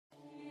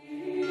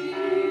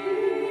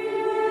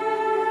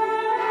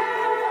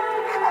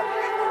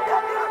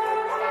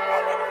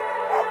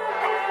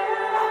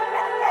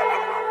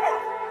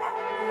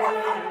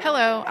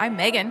I'm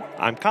Megan.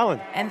 I'm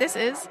Colin. And this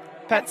is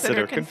Pet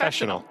Sitter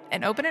Confessional,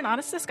 an open and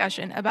honest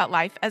discussion about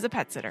life as a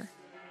pet sitter.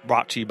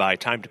 Brought to you by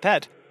Time to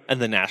Pet and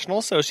the National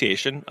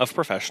Association of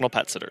Professional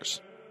Pet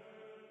Sitters.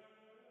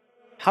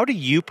 How do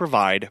you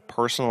provide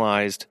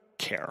personalized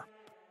care?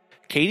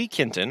 Katie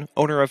Kenton,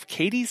 owner of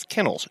Katie's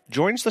Kennels,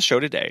 joins the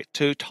show today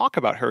to talk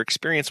about her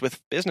experience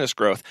with business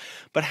growth,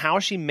 but how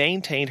she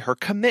maintained her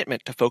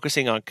commitment to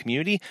focusing on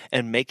community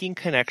and making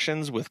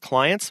connections with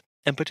clients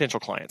and potential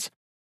clients.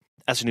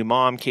 As a new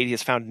mom, Katie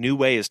has found new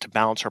ways to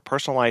balance her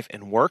personal life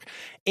and work,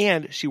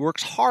 and she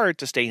works hard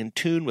to stay in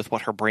tune with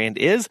what her brand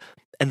is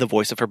and the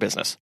voice of her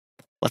business.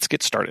 Let's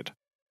get started.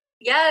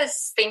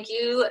 Yes, thank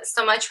you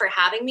so much for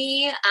having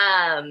me.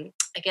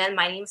 Again,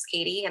 my name's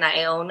Katie, and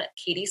I own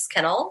Katie's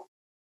Kennel.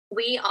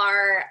 We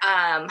are,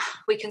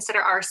 we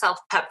consider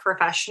ourselves pet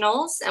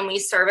professionals, and we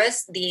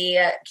service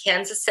the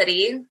Kansas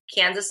City,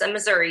 Kansas and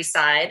Missouri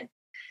side.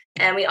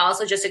 And we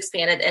also just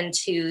expanded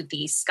into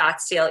the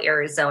Scottsdale,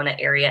 Arizona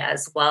area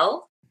as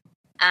well.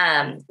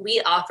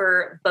 We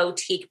offer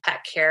boutique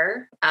pet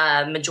care.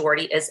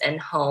 Majority is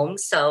in-home.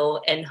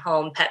 So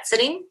in-home pet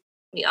sitting.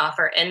 We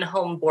offer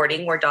in-home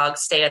boarding where dogs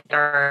stay at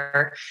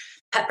our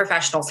pet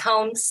professionals'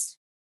 homes,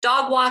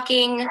 dog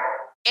walking,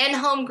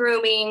 in-home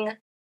grooming,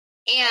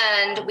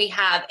 and we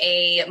have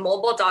a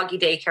mobile doggy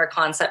daycare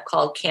concept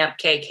called Camp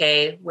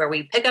KK, where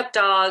we pick up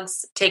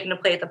dogs, take them to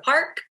play at the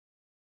park,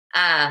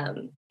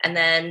 and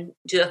then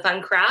do a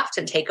fun craft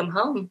and take them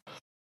home.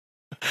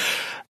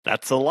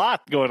 That's a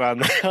lot going on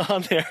there.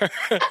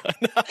 A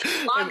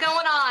lot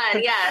going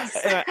on, yes.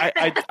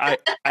 I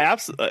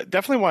absolutely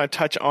definitely want to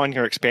touch on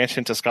your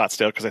expansion to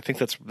Scottsdale because I think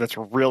that's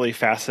really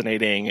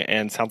fascinating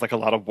and sounds like a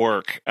lot of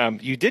work.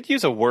 You did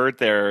use a word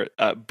there,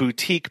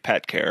 boutique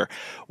pet care.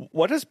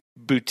 What does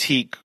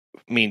boutique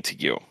mean to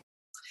you?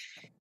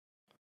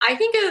 I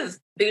think of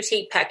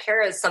boutique pet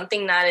care as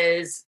something that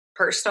is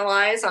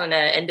personalized on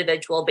an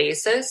individual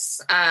basis.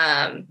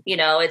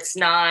 It's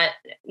not,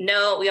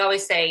 we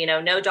always say,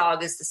 no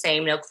dog is the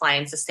same, no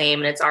client's the same,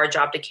 and it's our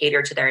job to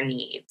cater to their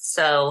needs.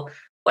 So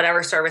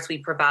whatever service we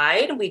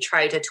provide, we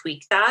try to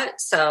tweak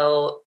that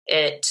so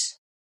it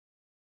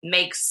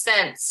makes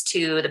sense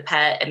to the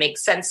pet, it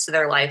makes sense to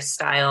their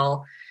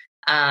lifestyle,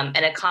 and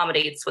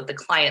accommodates what the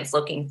client's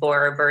looking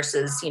for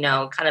versus,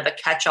 kind of a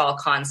catch-all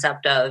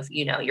concept of,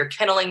 you're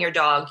kenneling your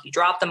dog, you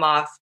drop them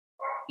off,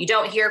 you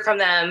don't hear from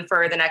them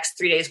for the next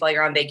 3 days while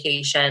you're on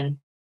vacation.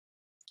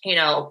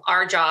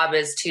 Our job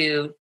is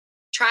to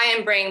try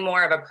and bring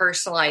more of a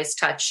personalized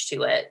touch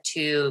to it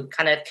to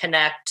kind of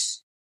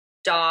connect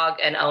dog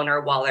and owner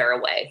while they're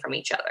away from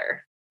each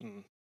other.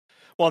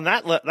 Well, and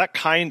that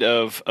kind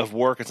of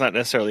work, it's not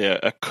necessarily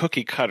a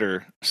cookie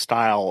cutter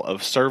style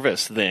of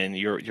service. Then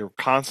you're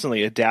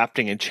constantly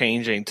adapting and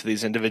changing to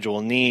these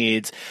individual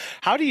needs.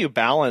 How do you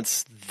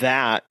balance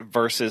that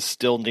versus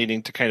still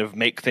needing to kind of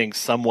make things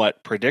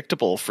somewhat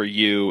predictable for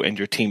you and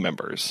your team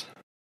members?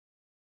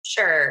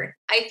 Sure.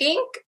 I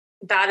think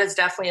that has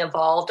definitely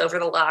evolved over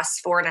the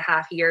last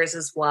 4.5 years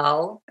as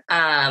well.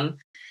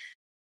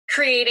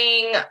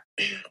 Creating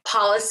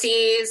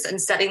policies and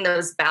setting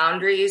those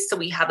boundaries so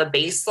we have a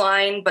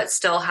baseline, but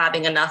still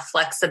having enough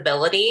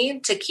flexibility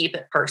to keep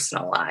it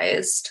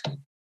personalized.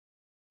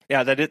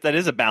 Yeah, that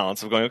is a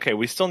balance of going, okay,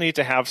 we still need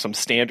to have some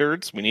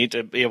standards. We need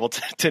to be able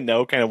to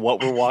know kind of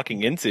what we're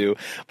walking into,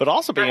 but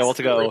also being able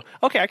to go,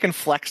 okay, I can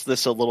flex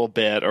this a little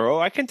bit, or,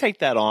 I can take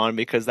that on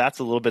because that's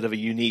a little bit of a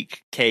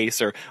unique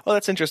case, or,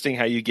 that's interesting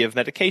how you give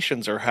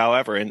medications or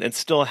however, and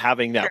still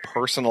having that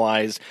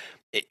personalized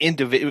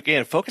individual,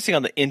 again, focusing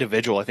on the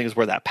individual, I think is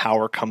where that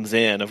power comes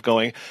in of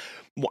going,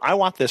 I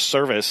want this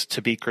service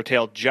to be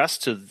curtailed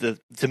just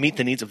to meet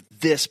the needs of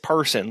this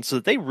person so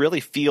that they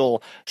really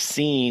feel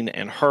seen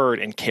and heard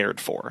and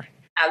cared for.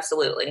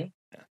 Absolutely.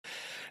 Yeah.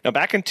 Now,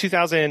 back in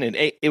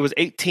 2008, it was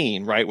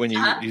 18, right, when you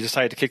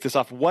decided to kick this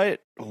off. What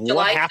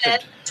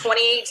happened? 5th,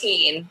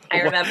 2018,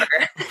 I remember.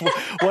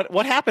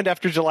 What happened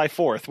after July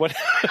 4th?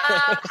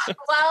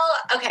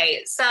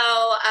 Okay, so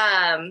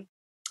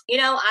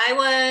I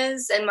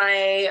was in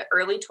my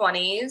early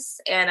 20s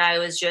and I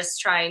was just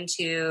trying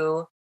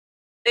to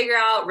figure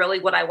out really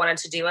what I wanted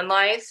to do in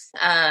life.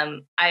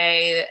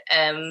 I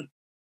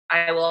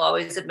will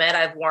always admit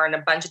I've worn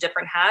a bunch of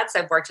different hats.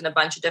 I've worked in a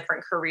bunch of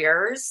different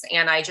careers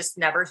and I just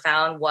never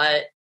found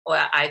what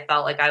I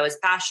felt like I was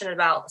passionate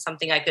about,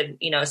 something I could,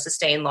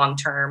 sustain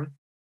long-term.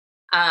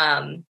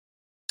 At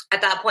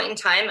that point in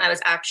time, I was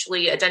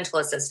actually a dental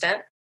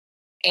assistant.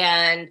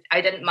 And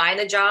I didn't mind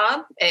the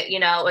job. It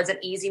was an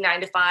easy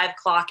 9 to 5,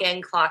 clock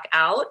in, clock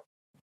out.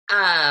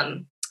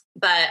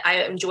 But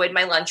I enjoyed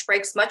my lunch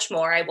breaks much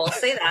more. I will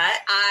say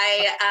that.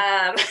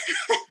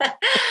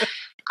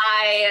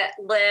 I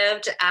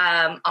lived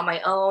on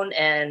my own,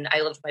 and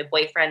I lived with my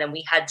boyfriend, and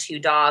we had 2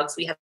 dogs.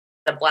 We had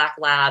a black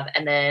lab,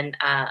 and then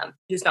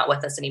who's not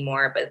with us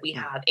anymore, but we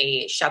have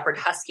a Shepherd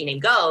Husky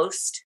named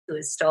Ghost, who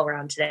is still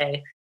around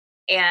today.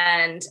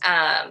 And,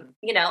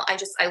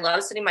 I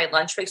love sitting my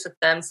lunch breaks with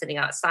them, sitting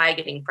outside,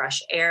 getting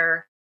fresh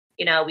air.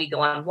 We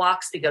go on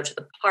walks, we go to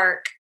the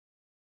park.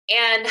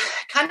 And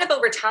kind of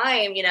over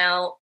time,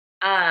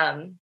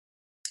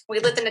 we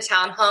lived in a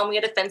townhome. We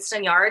had a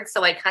fenced-in yard.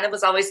 So I kind of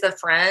was always the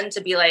friend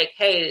to be like,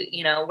 hey,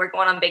 we're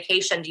going on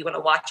vacation. Do you want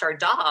to watch our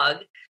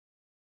dog?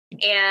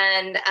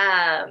 And,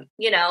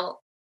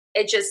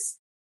 it just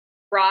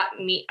brought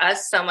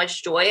us so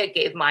much joy. It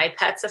gave my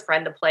pets a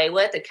friend to play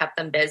with. It kept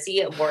them busy.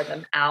 It wore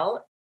them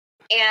out.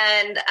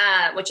 And,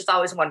 which is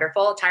always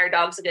wonderful. A tired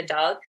dog's a good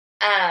dog.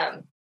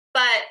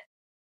 But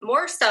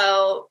more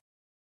so,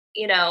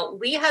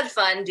 we had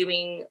fun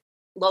doing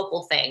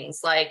local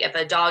things. Like if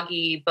a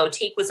doggy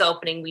boutique was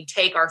opening, we'd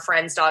take our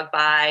friend's dog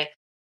by,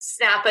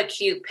 snap a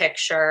cute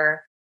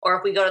picture, or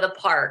if we go to the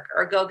park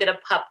or go get a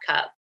pup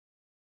cup.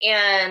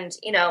 And,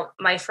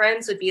 my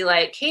friends would be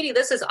like, Katie,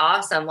 this is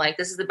awesome. Like,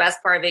 this is the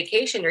best part of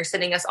vacation. You're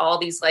sending us all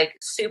these like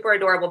super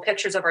adorable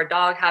pictures of our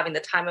dog having the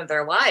time of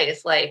their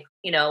life. Like,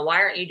 why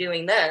aren't you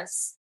doing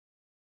this?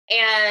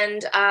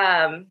 And,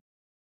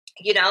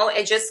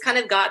 it just kind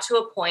of got to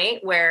a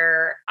point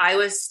where I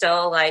was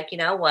still like,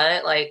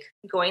 like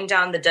going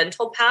down the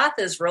dental path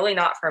is really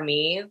not for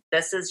me.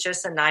 This is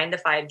just a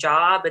 9-to-5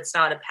 job. It's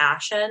not a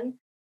passion.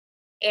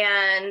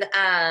 And,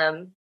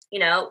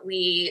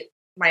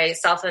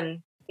 myself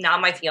and now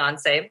my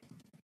fiance,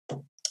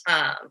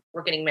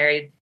 we're getting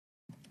married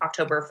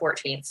October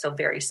 14th. So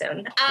very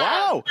soon.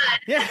 Wow.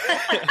 Yeah.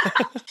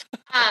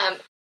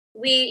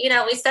 We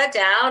sat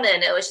down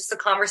and it was just a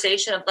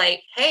conversation of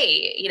like,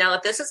 hey,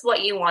 if this is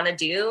what you want to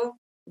do,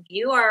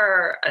 you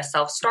are a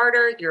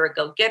self-starter, you're a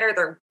go-getter.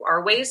 There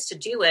are ways to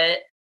do it.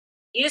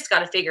 You just got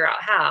to figure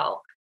out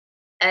how.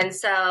 And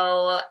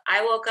so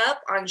I woke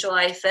up on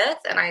July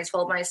 5th and I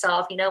told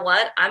myself, you know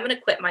what, I'm going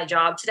to quit my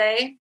job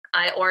today.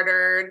 I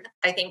ordered,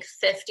 I think,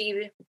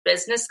 50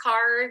 business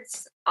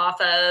cards off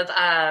of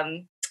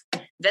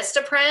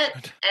Vistaprint,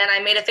 and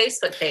I made a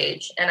Facebook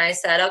page. And I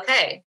said,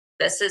 okay,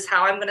 this is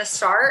how I'm going to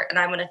start, and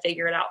I'm going to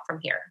figure it out from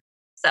here.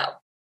 So.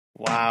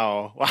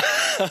 Wow.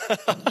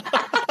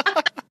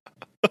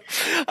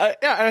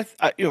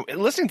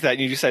 Listening to that,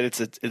 you just said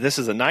this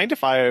is a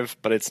 9-to-5,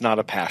 but it's not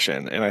a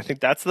passion. And I think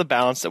that's the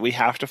balance that we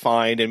have to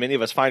find. And many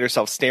of us find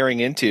ourselves staring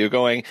into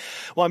going,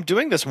 well, I'm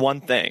doing this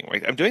one thing,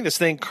 right? I'm doing this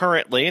thing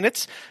currently and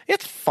it's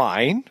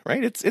fine,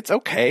 right? It's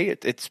okay.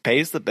 It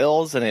pays the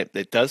bills and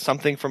it does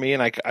something for me.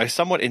 And I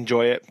somewhat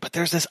enjoy it, but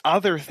there's this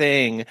other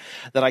thing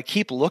that I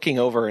keep looking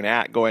over and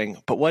at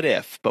going, but what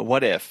if?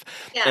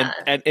 Yeah.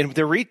 And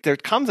there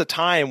comes a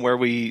time where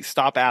we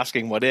stop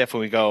asking what if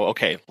and we go,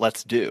 okay,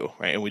 let's do,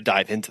 right? And we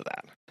dive into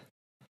that.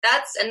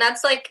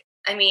 That's like,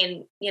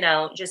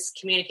 just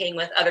communicating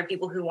with other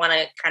people who want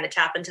to kind of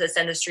tap into this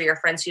industry or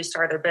friends who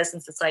start their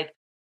business. It's like,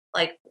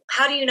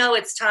 how do you know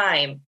it's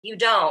time? You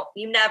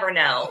never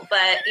know.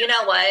 But you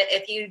know what,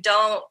 if you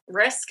don't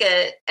risk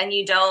it and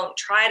you don't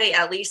try to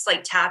at least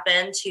like tap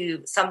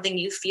into something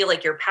you feel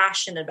like you're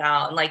passionate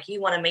about and like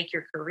you want to make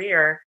your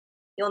career,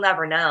 you'll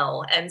never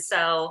know. And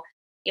so,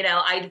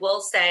 I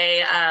will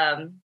say,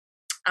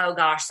 oh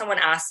gosh, someone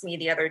asked me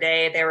the other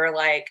day, they were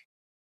like,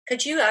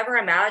 could you ever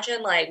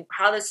imagine like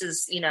how this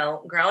is,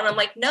 grown? I'm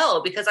like,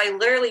 no, because I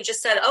literally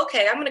just said,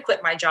 okay, I'm going to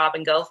quit my job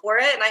and go for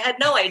it. And I had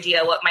no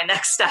idea what my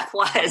next step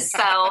was.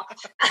 So,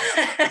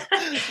 but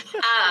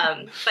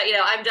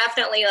I'm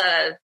definitely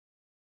a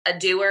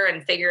doer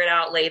and figure it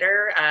out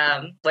later,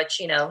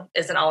 which,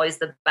 isn't always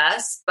the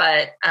best,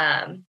 but,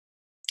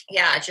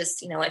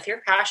 just, if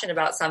you're passionate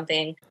about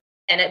something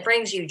and it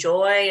brings you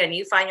joy and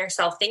you find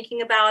yourself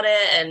thinking about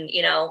it and,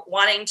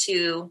 wanting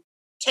to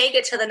take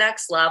it to the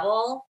next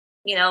level,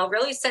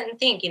 really sit and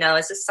think,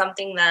 is this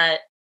something that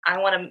I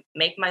want to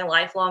make my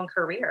lifelong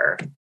career?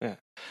 Yeah.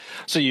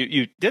 So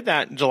you did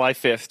that July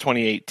 5th,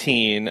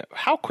 2018.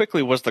 How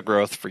quickly was the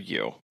growth for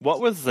you?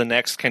 What was the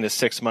next kind of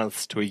 6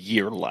 months to a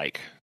year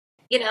like?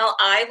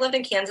 I lived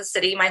in Kansas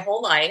City my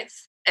whole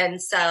life. And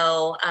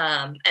so,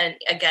 and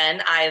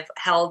again, I've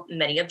held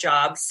many of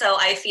jobs. So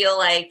I feel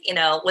like,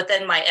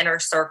 within my inner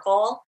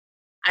circle,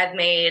 I've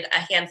made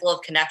a handful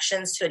of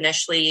connections to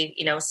initially,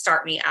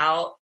 start me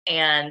out.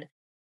 And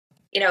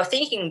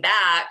thinking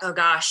back, oh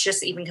gosh,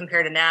 just even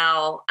compared to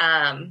now,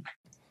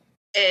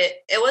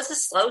 it was a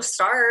slow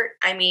start.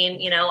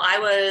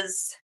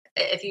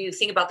 If you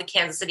think about the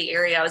Kansas City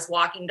area, I was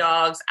walking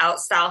dogs out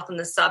south in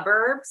the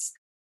suburbs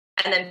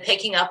and then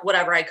picking up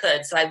whatever I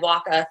could. So I'd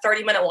walk a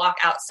 30-minute walk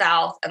out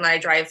south and then I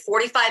drive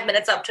 45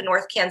 minutes up to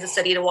North Kansas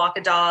City to walk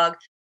a dog,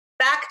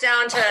 back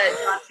down to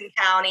Johnson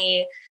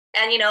County.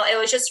 And, it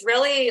was just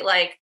really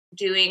like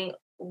doing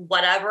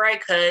whatever I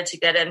could to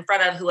get in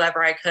front of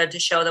whoever I could to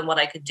show them what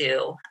I could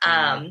do.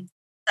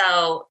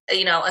 So,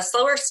 a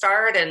slower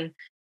start and,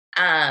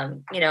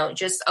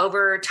 just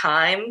over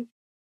time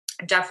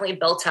definitely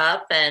built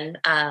up. And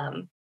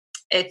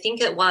I think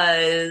it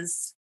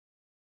was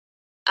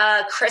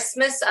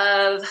Christmas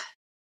of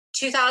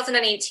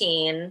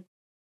 2018.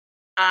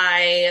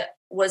 I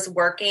was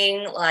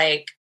working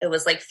it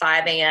was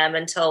 5 a.m.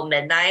 until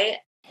midnight,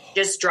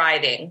 just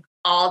driving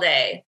all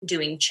day,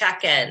 doing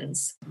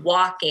check-ins,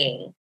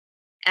 walking.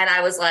 And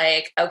I was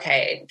like,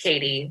 okay,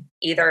 Katie,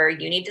 either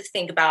you need to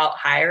think about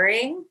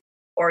hiring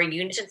or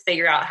you need to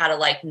figure out how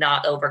to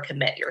not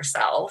overcommit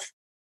yourself.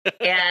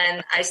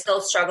 And I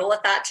still struggle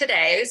with that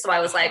today. So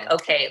I was like,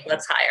 okay,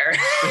 let's hire.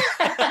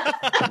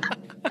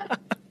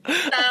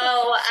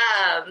 So,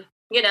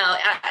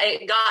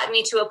 it got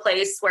me to a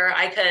place where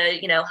I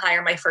could,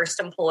 hire my first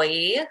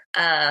employee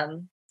after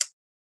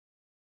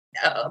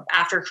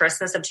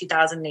Christmas of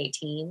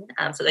 2018.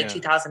 So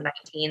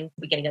 2019,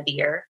 beginning of the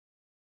year.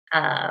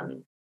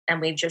 And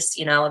we've just,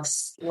 have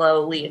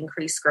slowly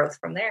increased growth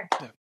from there.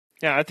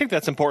 Yeah, I think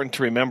that's important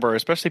to remember,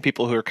 especially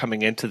people who are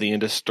coming into the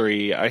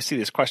industry. I see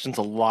these questions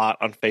a lot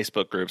on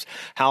Facebook groups.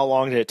 How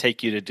long did it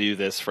take you to do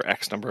this for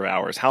X number of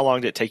hours? How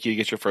long did it take you to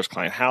get your first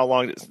client?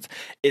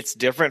 It's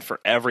different for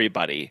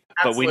everybody.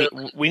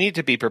 Absolutely. But we need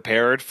to be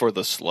prepared for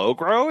the slow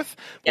growth.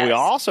 But we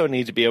also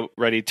need to be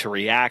ready to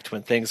react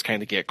when things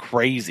kind of get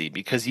crazy,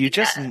 because you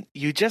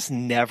just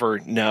never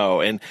know.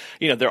 And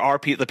there are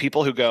the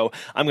people who go,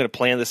 I'm going to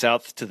plan this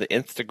out to the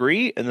nth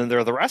degree, and then there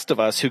are the rest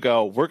of us who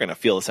go, we're going to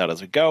feel this out as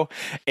we go.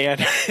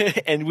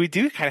 And we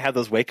do kind of have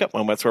those wake up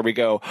moments where we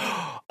go,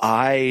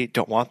 I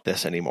don't want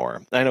this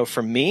anymore. I know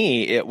for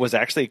me, it was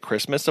actually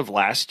Christmas of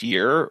last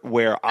year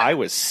where I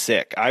was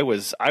sick. I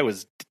was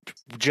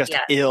just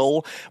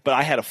ill, but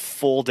I had a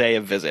full day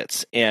of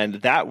visits, and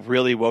that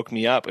really woke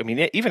me up. I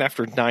mean, even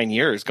after 9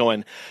 years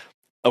going,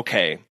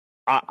 okay,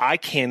 I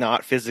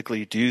cannot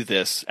physically do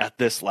this at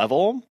this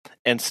level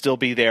and still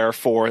be there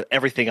for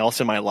everything else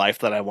in my life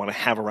that I want to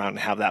have around and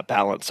have that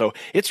balance. So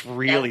it's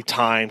really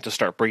time to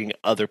start bringing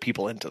other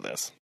people into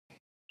this.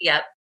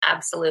 Yep,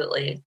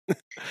 absolutely.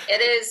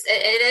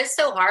 It is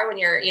so hard when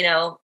you're,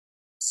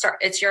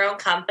 it's your own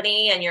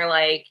company and you're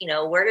like,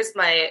 where's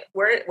my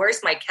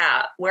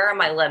cap? Where are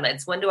my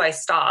limits? When do I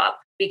stop?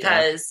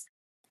 Because,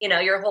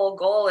 your whole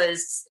goal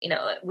is,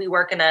 we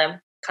work in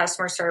a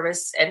customer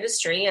service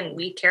industry and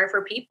we care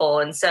for people.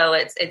 And so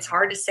it's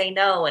hard to say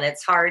no, and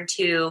it's hard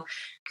to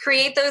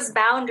create those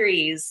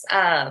boundaries.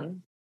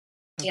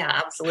 Yeah,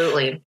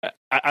 absolutely.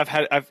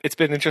 It's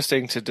been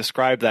interesting to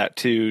describe that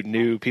to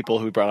new people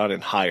who brought on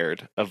and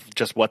hired, of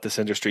just what this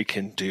industry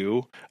can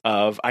do.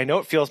 I know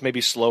it feels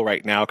maybe slow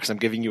right now because I'm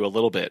giving you a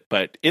little bit,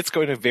 but it's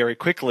going to very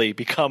quickly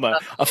become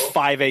a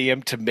 5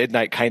 a.m. to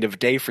midnight kind of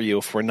day for you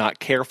if we're not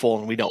careful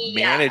and we don't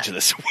manage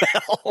this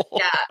well.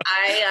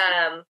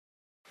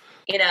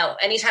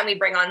 Anytime we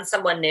bring on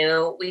someone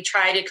new, we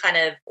try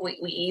to we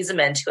ease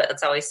them into it.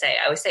 That's always say.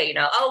 I always say,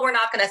 we're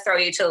not going to throw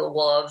you to the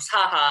wolves,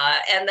 haha.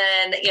 And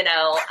then,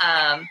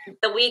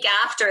 the week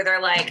after,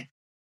 they're like,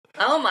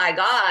 oh my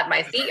God,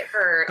 my feet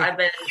hurt. I've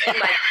been in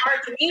my car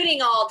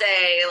commuting all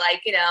day.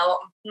 Like,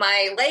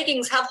 my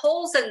leggings have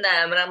holes in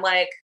them. And I'm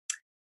like,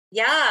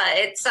 yeah,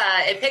 it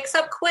picks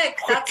up quick.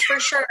 That's for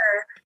sure.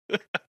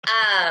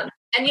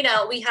 And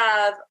we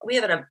have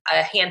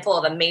a handful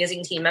of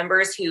amazing team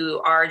members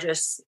who are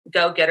just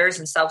go-getters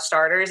and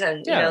self-starters.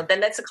 And, then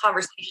that's a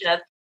conversation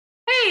of,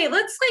 hey,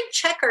 let's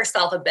check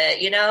ourselves a bit.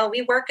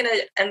 We work in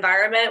an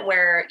environment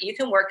where you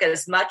can work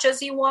as much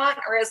as you want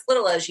or as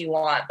little as you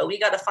want, but we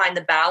got to find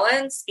the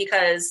balance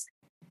because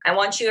I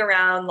want you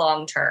around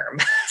long-term.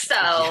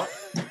 So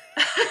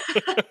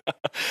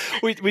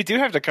we do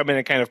have to come in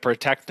and kind of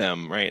protect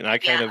them, right?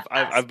 And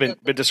I've been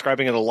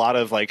describing it a lot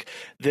of like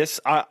this.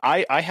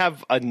 I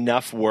have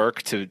enough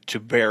work to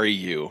bury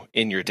you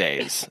in your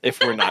days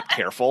if we're not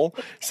careful.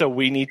 So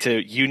you need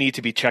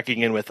to be checking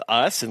in with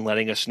us and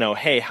letting us know,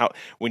 hey,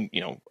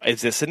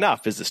 is this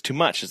enough? Is this too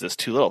much? Is this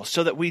too little?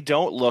 So that we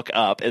don't look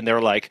up and they're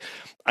like,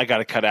 I got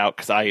to cut out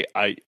because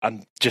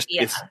I'm just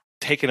it's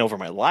taken over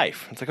my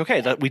life. It's like,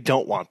 okay, we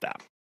don't want that,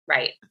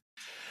 right?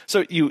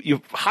 So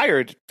you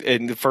hired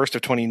in the first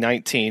of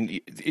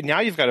 2019.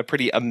 Now you've got a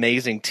pretty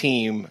amazing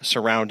team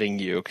surrounding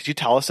you. Could you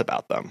tell us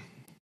about them?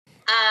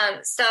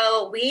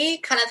 So we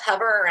kind of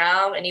hover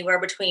around anywhere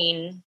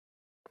between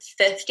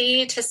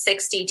 50 to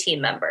 60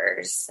 team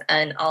members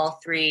in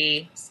all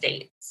 3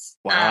 states.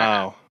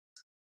 Wow.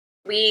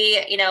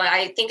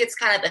 I think it's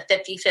kind of a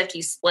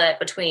 50-50 split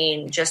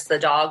between just the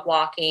dog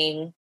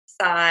walking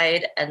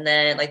side and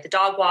then like the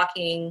dog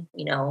walking,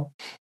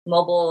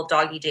 mobile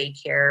doggy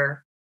daycare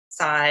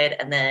side,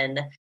 and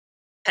then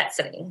pet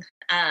sitting.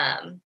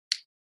 And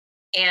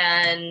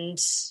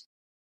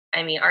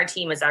I mean, our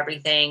team is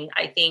everything.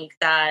 I think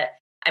that,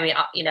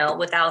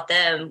 without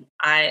them,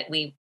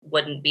 we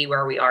wouldn't be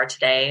where we are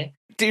today.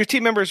 Your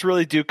team members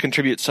really do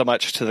contribute so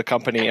much to the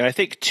company. And I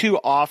think too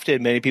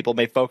often many people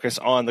may focus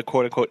on the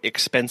quote unquote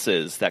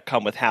expenses that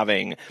come with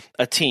having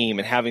a team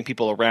and having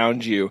people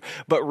around you,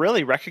 but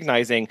really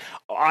recognizing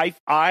I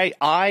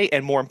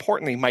and more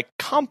importantly, my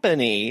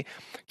company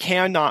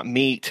cannot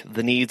meet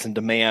the needs and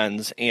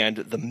demands and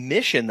the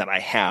mission that I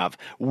have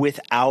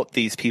without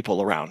these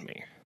people around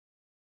me.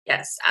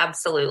 Yes,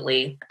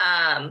 absolutely.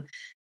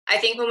 I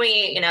think when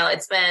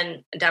it's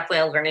been definitely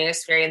a learning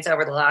experience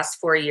over the last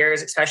 4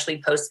 years, especially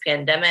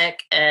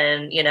post-pandemic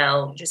and,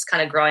 just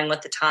kind of growing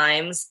with the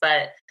times,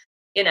 but,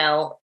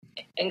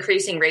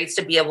 increasing rates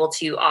to be able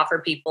to offer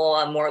people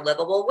a more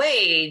livable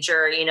wage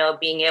or,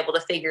 being able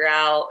to figure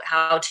out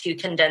how to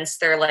condense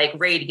their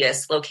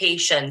radius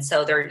location.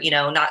 So they're,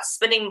 not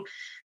spending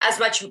as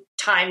much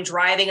time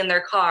driving in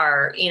their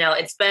car.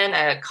 It's been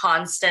a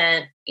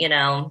constant,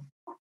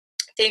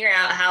 figuring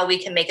out how we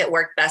can make it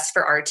work best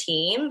for our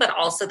team, but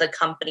also the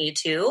company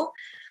too.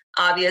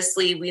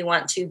 Obviously, we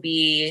want to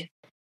be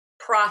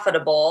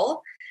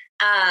profitable.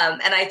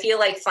 And I feel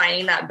like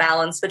finding that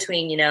balance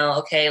between,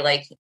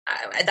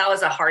 that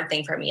was a hard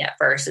thing for me at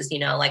first is,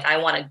 I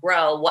want to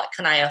grow. What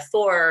can I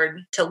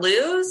afford to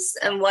lose?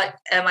 And what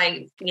can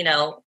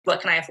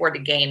I afford to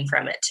gain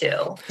from it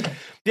too?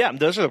 Yeah,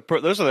 those are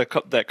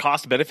the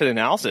cost benefit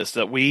analysis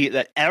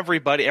that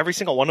every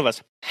single one of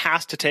us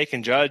has to take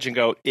and judge and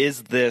go,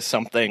 is this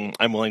something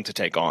I'm willing to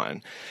take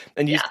on?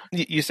 And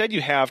you said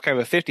you have kind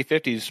of a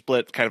 50-50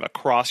 split kind of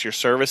across your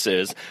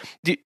services.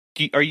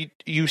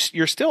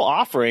 You're still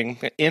offering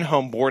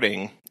in-home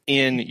boarding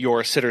in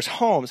your sitters'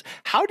 homes.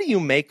 How do you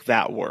make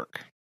that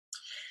work?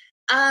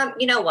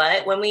 You know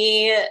what? When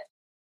we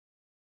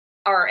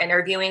are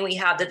interviewing, we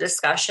have the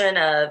discussion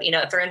of,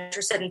 if they're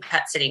interested in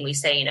pet sitting, we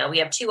say, we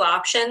have two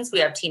options. We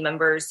have team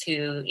members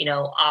who,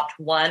 opt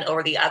one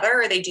over the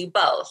other, or they do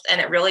both. And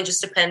it really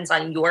just depends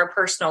on your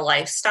personal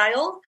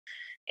lifestyle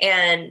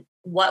and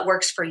what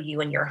works for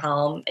you and your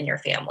home and your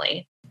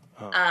family.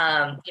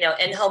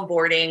 In-home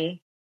boarding,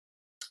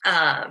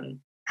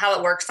 how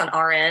it works on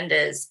our end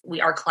is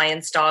our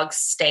clients' dogs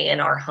stay in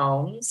our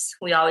homes.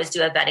 We always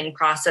do a vetting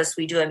process.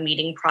 We do a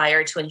meeting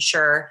prior to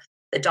ensure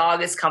the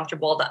dog is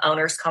comfortable, the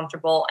owner's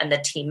comfortable, and the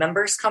team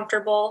member's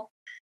comfortable.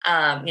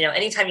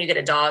 Anytime you get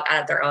a dog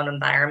out of their own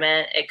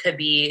environment, it could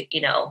be,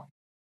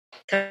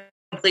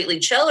 completely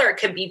chill, or it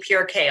could be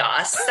pure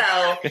chaos.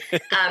 So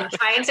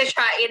trying to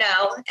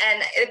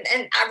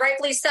and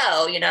rightfully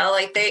so,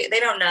 they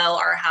don't know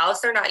our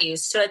house. They're not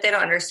used to it. They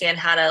don't understand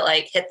how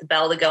to hit the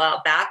bell to go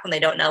out back when they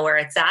don't know where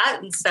it's at.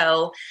 And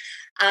so,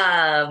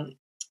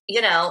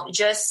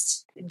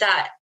 just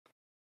that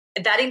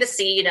vetting to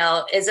see,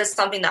 is this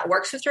something that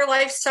works with your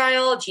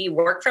lifestyle? Do you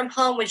work from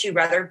home? Would you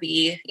rather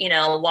be,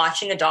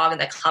 watching a dog in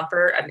the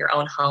comfort of your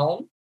own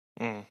home?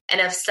 And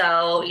if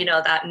so,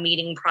 that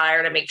meeting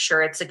prior to make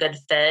sure it's a good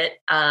fit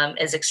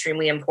is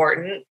extremely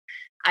important.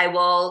 I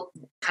will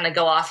kind of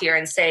go off here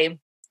and say,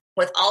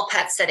 with all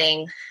pet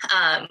sitting,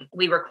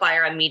 we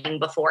require a meeting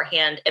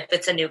beforehand if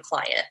it's a new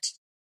client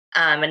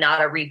and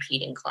not a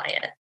repeating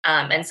client.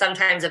 And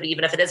sometimes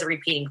even if it is a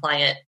repeating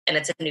client and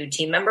it's a new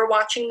team member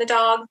watching the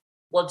dog,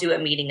 we'll do a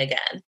meeting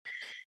again.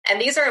 And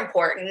these are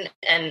important.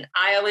 And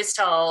I always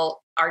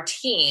tell our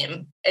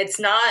team, it's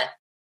not,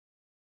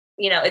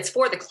 it's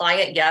for the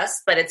client,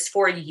 yes, but it's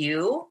for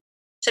you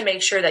to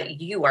make sure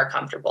that you are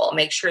comfortable,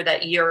 make sure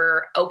that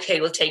you're okay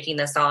with taking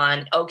this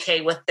on,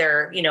 okay with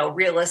their,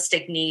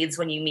 realistic needs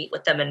when you meet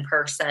with them in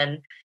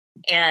person.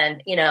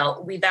 And,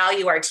 we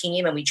value our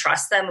team and we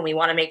trust them, and we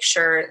want to make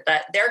sure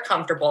that they're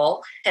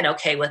comfortable and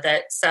okay with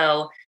it.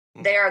 So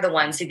they are the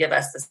ones who give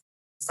us the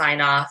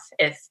sign off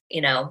if,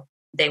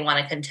 they want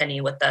to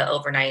continue with the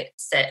overnight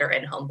sit or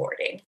in-home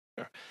boarding.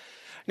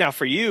 Now,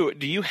 for you,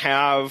 do you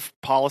have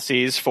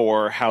policies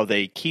for how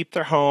they keep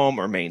their home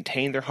or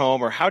maintain their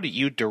home, or how do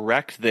you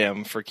direct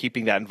them for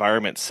keeping that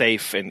environment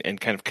safe and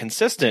kind of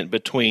consistent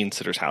between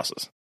sitters'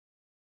 houses?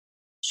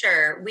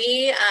 Sure.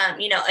 We,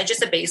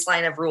 just a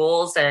baseline of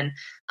rules, and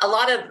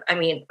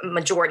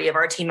majority of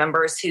our team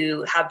members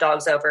who have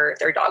dogs over,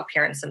 they're dog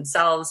parents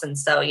themselves. And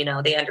so,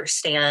 they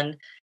understand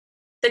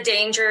the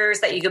dangers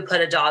that you could put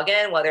a dog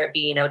in, whether it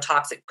be,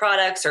 toxic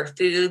products or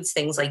foods,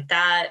 things like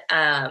that.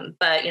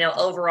 But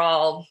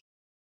overall,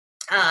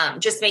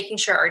 just making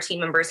sure our team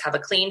members have a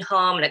clean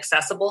home, an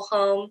accessible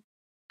home.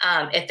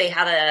 If they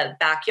have a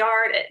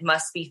backyard, it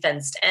must be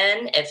fenced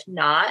in. If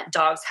not,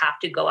 dogs have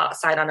to go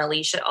outside on a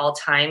leash at all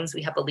times.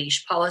 We have a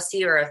leash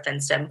policy or a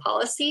fenced in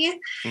policy.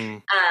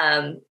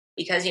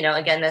 Because,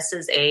 again, this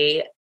is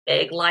a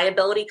big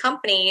liability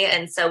company.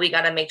 And so we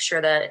got to make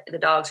sure that the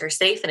dogs are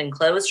safe and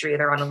enclosed, or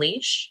either on a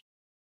leash.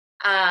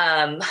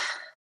 And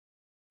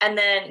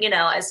then,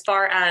 as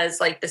far as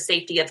the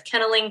safety of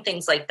kenneling,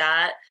 things like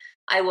that,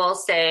 I will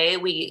say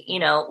we,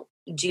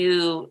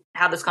 do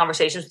have those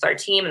conversations with our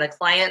team and the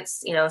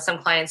clients. Some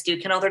clients do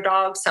kennel their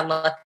dogs, some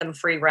let them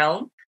free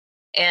roam.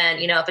 And,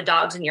 if a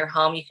dog's in your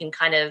home, you can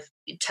kind of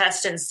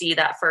test and see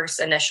that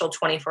first initial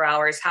 24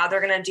 hours, how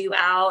they're going to do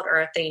out,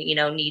 or if they,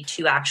 need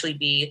to actually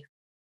be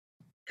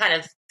kind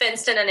of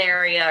fenced in an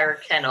area or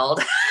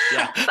kenneled.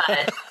 Yeah.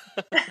 But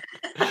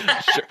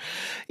Sure.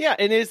 Yeah,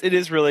 it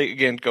is really,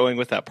 again, going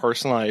with that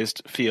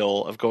personalized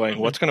feel of going,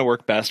 what's going to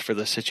work best for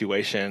the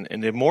situation,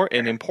 and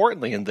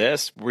importantly in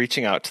this,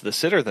 reaching out to the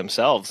sitter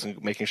themselves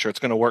and making sure it's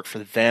going to work for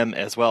them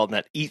as well, and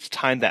that each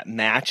time that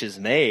match is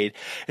made,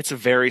 it's a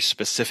very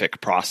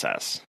specific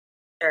process.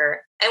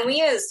 Sure. And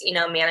we as,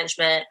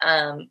 management,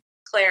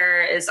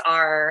 Claire is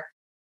our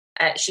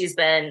she's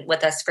been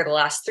with us for the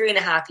last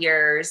 3.5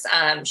 years.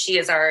 She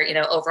is our,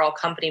 overall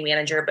company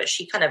manager, but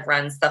she kind of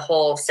runs the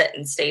whole sit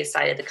and stay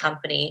side of the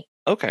company.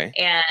 Okay.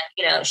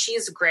 And,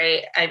 she's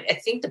great. I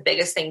think the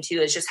biggest thing too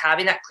is just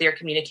having that clear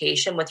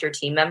communication with your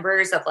team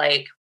members of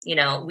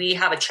we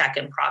have a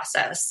check-in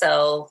process.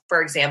 So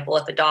for example,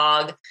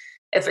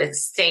 if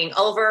it's staying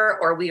over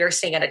or we are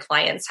staying at a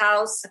client's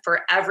house,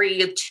 for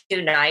every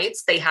 2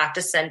 nights, they have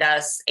to send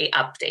us a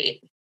update.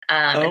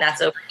 And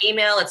that's over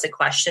email. It's a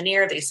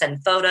questionnaire. They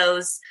send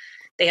photos.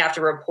 They have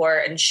to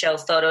report and show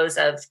photos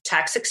of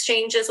text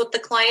exchanges with the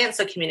client.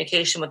 So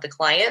communication with the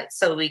client,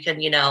 so we can,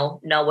 know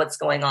what's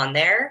going on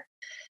there.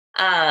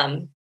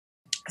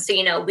 So,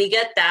 we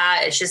get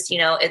that. It's just,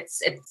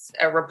 it's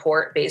a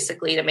report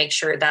basically to make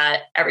sure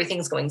that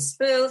everything's going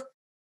smooth.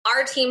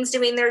 Our team's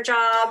doing their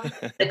job.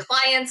 The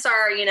clients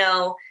are,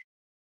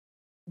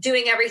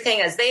 doing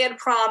everything as they had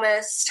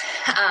promised.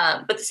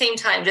 But at the same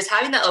time, just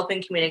having the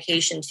open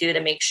communication too, to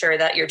make sure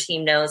that your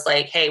team knows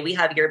like, hey, we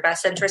have your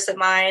best interest in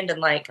mind.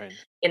 And like,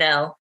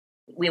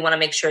 we want to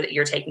make sure that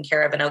you're taken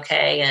care of and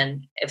okay.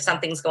 And if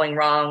something's going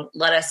wrong,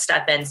 let us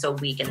step in so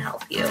we can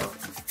help you.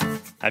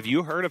 Have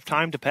you heard of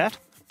Time to Pet?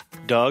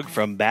 Doug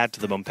from Bad to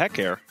the Bone Pet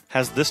Care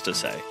has this to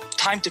say.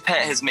 Time to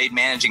Pet has made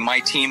managing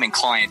my team and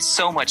clients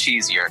so much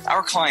easier.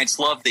 Our clients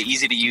love the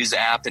easy-to-use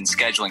app and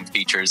scheduling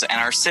features, and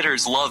our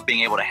sitters love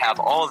being able to have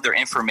all of their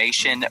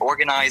information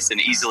organized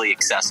and easily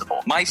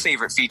accessible. My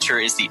favorite feature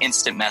is the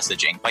instant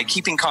messaging. By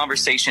keeping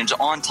conversations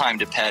on Time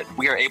to Pet,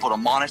 we are able to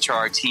monitor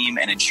our team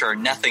and ensure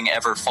nothing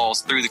ever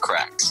falls through the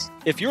cracks.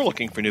 If you're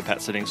looking for new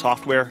pet sitting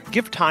software,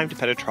 give Time to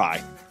Pet a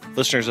try.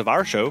 Listeners of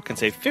our show can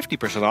save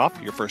 50% off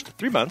your first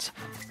 3 months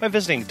by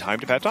visiting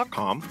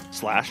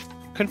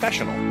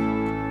timetopet.com/confessional.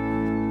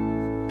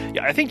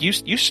 Yeah, I think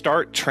you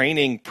start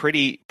training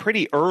pretty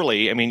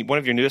early. I mean, one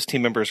of your newest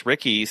team members,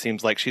 Ricky,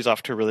 seems like she's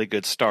off to a really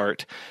good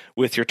start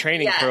with your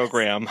training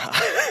program.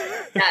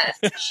 Yes,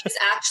 she's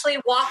actually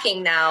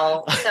walking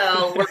now,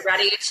 so we're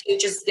ready to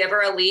just give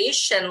her a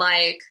leash and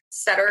like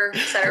set her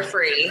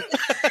free.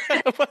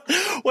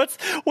 What's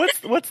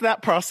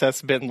that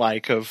process been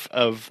like of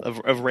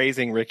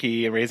raising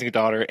Ricky and raising a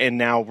daughter and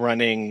now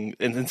running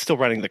and still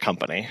running the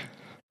company?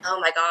 Oh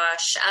my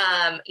gosh,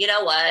 you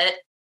know what?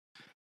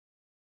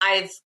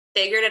 I've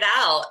figured it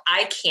out.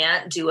 I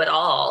can't do it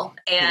all.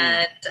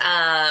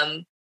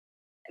 And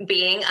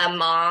being a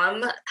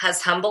mom has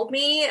humbled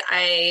me.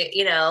 And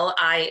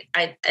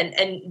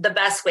the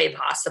best way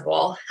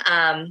possible.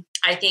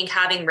 I think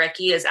having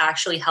Ricky has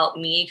actually helped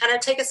me kind of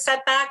take a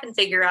step back and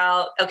figure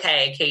out,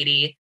 okay,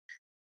 Katie,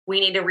 we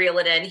need to reel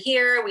it in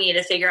here. We need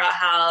to figure out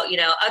how,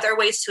 other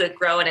ways to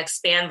grow and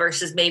expand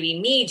versus maybe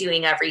me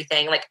doing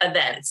everything like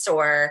events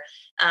or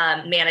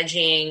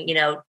managing,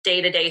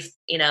 day-to-day,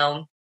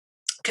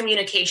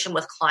 communication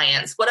with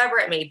clients, whatever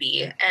it may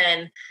be.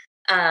 And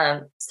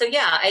so,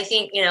 yeah, I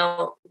think,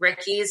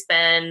 Ricky's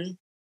been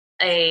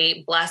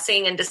a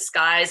blessing in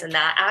disguise in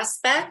that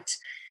aspect.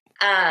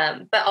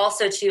 But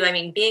also too, I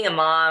mean, being a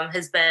mom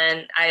has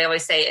been, I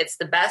always say it's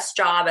the best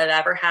job I've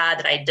ever had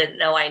that I didn't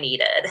know I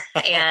needed.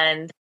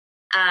 And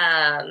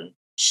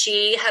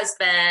she's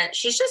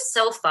just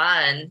so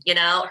fun.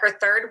 Her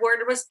third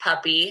word was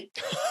puppy.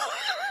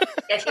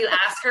 If you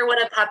ask her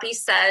what a puppy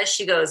says,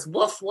 she goes,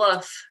 woof,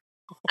 woof.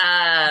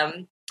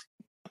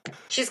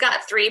 She's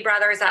got 3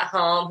 brothers at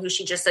home who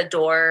she just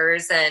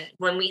adores. And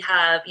when we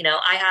have,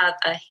 I have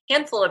a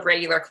handful of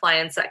regular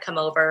clients that come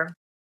over.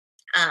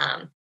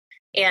 And,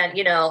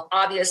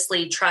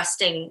 obviously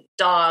trusting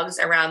dogs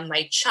around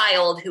my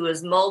child who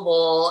is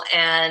mobile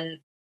and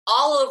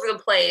all over the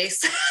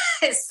place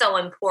is so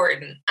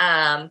important.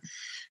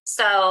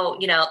 So,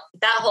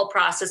 that whole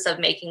process of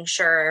making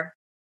sure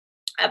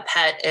a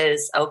pet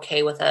is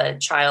okay with a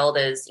child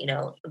is,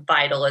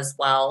 vital as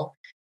well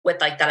with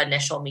like that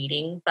initial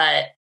meeting.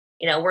 But,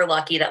 we're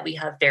lucky that we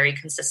have very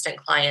consistent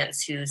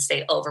clients who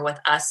stay over with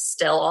us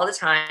still all the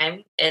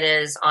time. It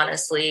is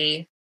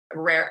honestly a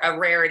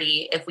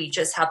rarity if we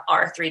just have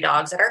our 3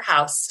 dogs at our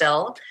house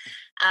still.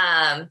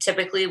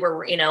 Typically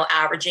we're,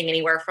 averaging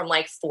anywhere from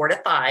like 4 to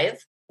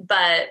 5,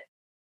 but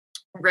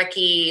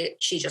Ricky,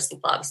 she just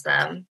loves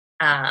them.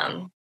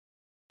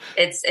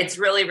 It's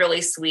really,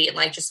 really sweet and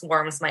like just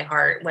warms my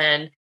heart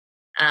when,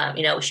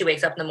 she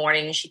wakes up in the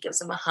morning and she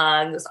gives him a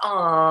hug, goes,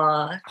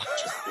 "Aw,"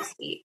 just so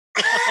sweet.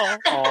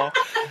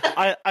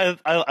 I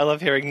love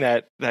hearing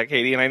that,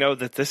 Katie, and I know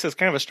that this is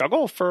kind of a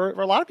struggle for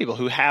a lot of people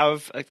who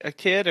have a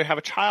kid or have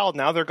a child.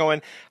 Now they're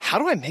going, how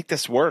do I make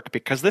this work?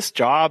 Because this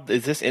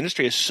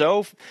industry is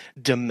so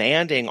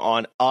demanding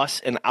on us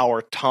and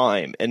our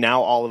time. And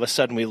now all of a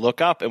sudden we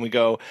look up and we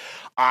go,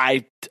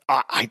 I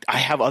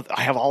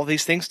have all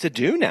these things to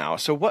do now.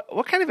 So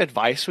what kind of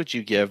advice would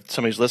you give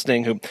somebody who's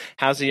listening who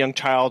has a young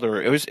child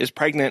or is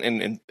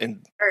pregnant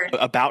and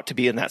about to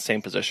be in that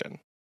same position?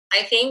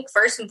 I think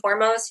first and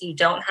foremost, you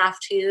don't have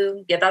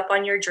to give up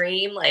on your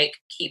dream, like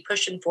keep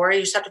pushing forward.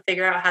 You just have to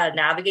figure out how to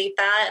navigate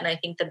that. And I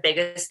think the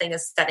biggest thing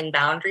is setting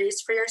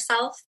boundaries for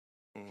yourself,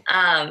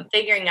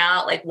 figuring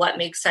out like what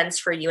makes sense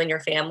for you and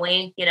your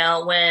family.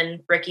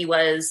 When Ricky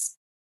was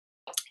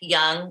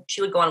young,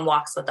 she would go on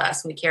walks with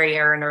us and we carry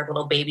her and her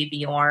little baby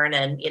Bjorn.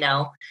 And,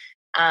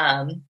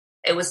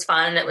 it was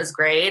fun. It was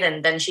great.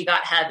 And then she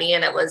got heavy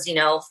and it was,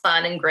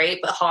 fun and great,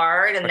 but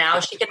hard. And now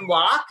she can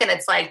walk and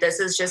it's like, this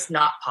is just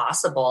not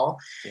possible.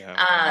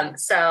 Yeah.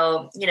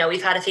 So,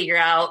 we've had to figure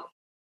out,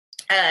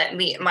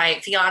 my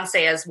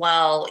fiance as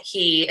well,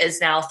 he is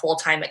now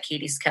full-time at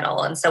Katie's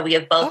Kennel. And so we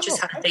have both just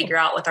had to figure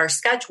out with our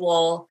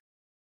schedule,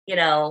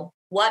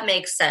 what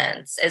makes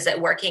sense? Is it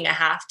working a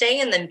half day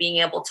and then being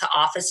able to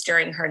office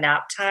during her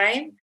nap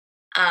time?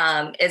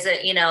 Is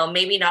it,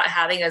 maybe not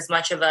having as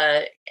much of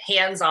a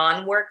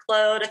hands-on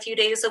workload a few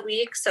days a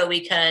week so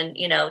we can,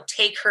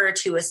 take her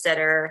to a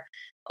sitter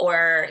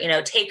or,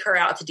 take her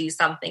out to do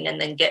something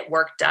and then get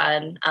work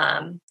done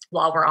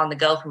while we're on the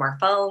go from our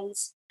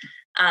phones.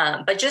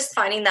 But just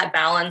finding that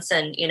balance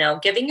and,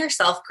 giving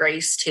yourself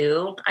grace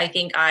too. I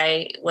think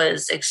I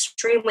was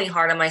extremely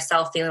hard on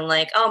myself, feeling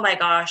like, oh my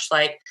gosh,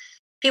 like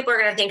people are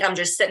going to think I'm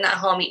just sitting at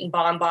home eating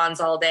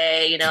bonbons all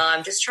day.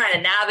 I'm just trying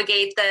to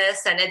navigate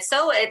this. And it's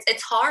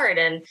hard.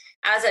 And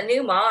as a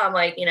new mom,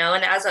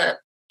 and as a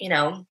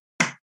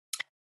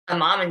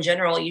mom in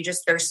general,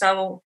 there's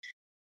so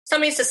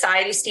many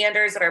society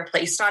standards that are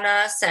placed on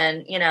us.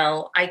 And,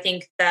 I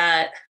think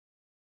that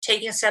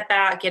taking a step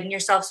back, giving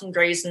yourself some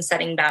grace and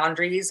setting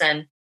boundaries.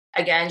 And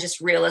again,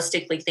 just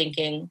realistically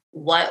thinking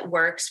what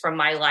works from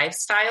my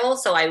lifestyle.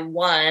 So I,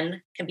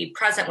 1, can be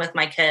present with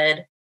my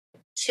kid,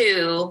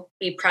 2,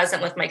 be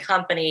present with my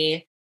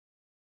company,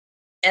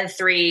 and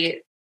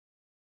 3,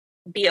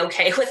 be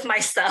okay with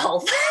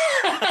myself.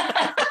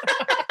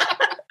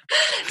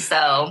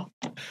 So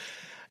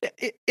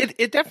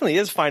it definitely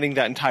is finding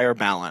that entire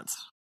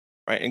balance,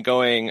 right? And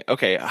going,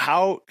 okay,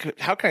 how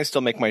can I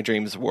still make my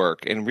dreams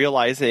work? And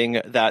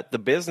realizing that the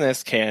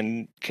business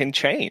can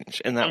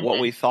change, and that what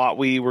we thought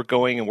we were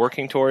going and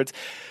working towards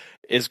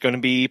is going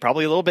to be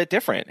probably a little bit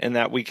different, and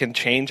that we can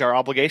change our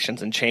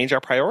obligations and change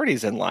our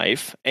priorities in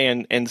life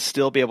and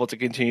still be able to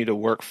continue to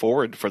work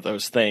forward for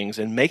those things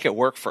and make it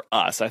work for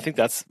us. I think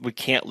we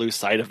can't lose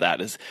sight of that,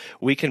 is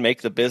we can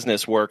make the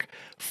business work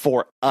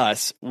for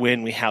us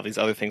when we have these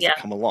other things that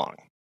come along.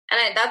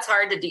 And that's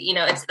hard to do,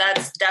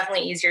 that's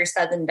definitely easier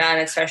said than done,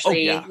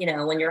 especially,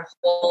 when your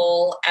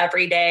whole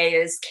every day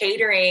is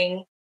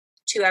catering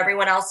to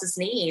everyone else's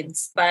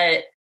needs.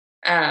 But,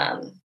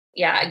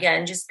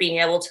 again, just being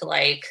able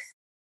to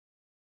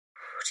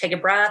take a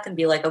breath and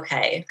be like,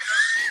 okay,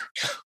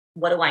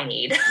 what do I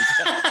need?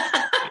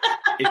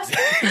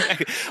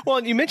 Exactly. Well,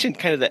 and you mentioned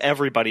kind of the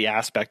everybody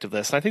aspect of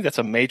this, and I think that's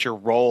a major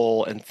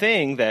role and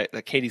thing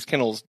that Katie's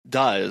Kennels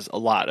does a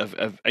lot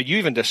of. You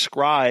even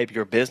describe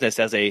your business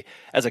as a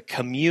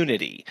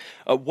community.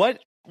 What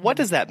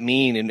does that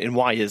mean, and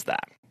why is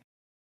that?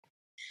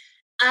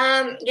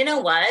 You know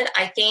what?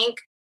 I think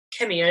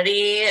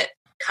community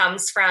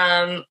comes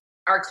from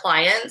our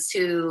clients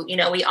who,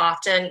 we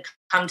often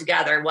come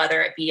together,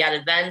 whether it be at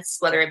events,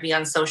 whether it be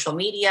on social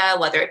media,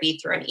 whether it be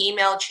through an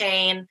email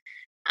chain.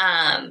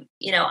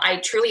 I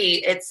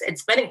truly,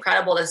 it's been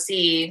incredible to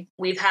see.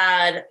 We've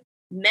had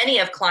many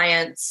of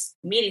clients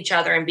meet each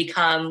other and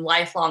become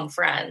lifelong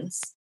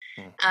friends.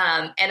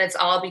 And it's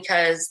all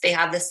because they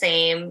have the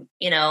same,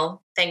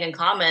 thing in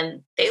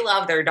common. They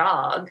love their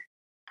dog.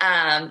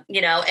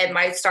 It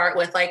might start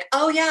with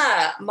oh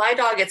yeah, my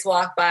dog gets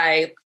walked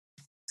by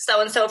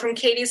so-and-so from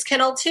Katie's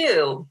Kennel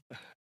too.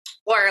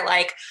 Or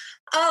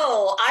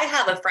oh, I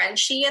have a friend,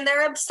 and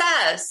they're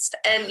obsessed.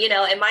 And,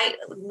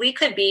 we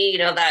could be,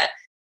 that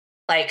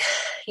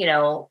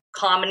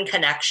common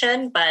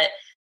connection, but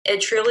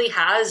it truly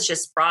has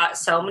just brought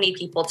so many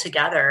people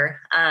together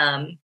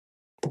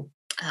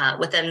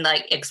within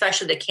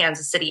especially the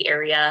Kansas City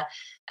area.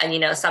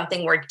 And,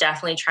 something we're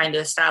definitely trying to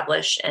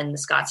establish in the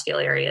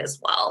Scottsdale area as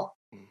well.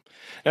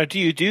 Now, do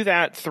you do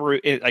that through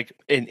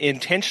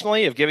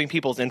intentionally of giving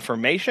people's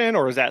information,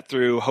 or is that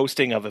through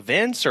hosting of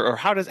events, or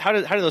how do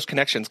those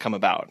connections come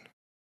about?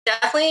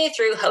 Definitely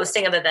through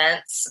hosting of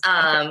events.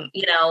 Hosting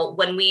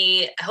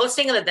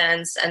of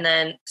events, and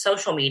then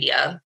social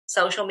media.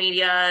 Social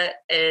media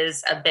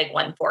is a big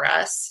one for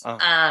us.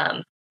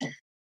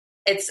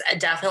 It's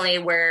definitely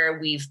where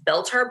we've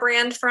built our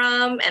brand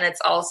from. And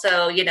it's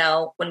also,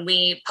 when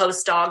we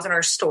post dogs in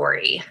our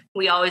story,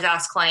 we always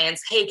ask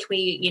clients, hey,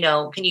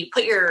 can you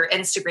put your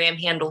Instagram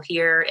handle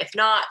here? If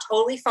not,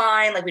 totally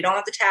fine. We don't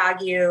have to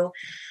tag you.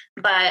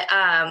 But,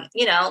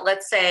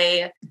 let's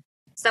say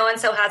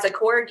so-and-so has a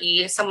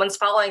corgi, someone's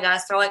following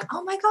us. They're like,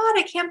 oh my God,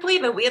 I can't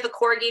believe it. We have a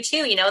corgi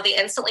too. They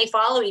instantly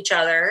follow each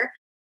other.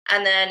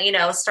 And then,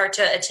 start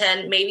to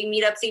attend maybe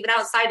meetups even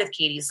outside of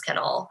Katie's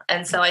Kennel.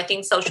 And so I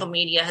think social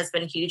media has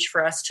been huge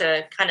for us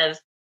to kind of,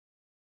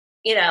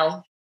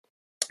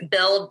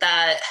 build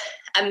that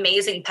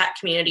amazing pet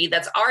community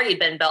that's already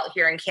been built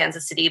here in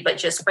Kansas City, but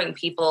just bring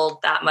people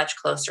that much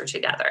closer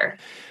together.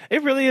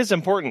 It really is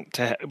important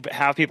to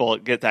have people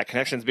get that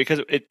connections,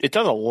 because it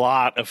does a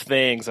lot of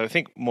things. I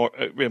think more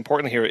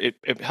importantly here,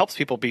 it helps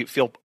people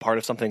feel part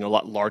of something a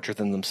lot larger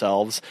than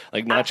themselves,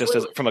 not just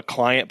from a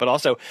client, but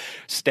also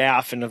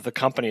staff and of the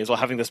company as well,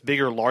 having this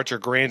bigger, larger,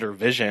 grander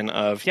vision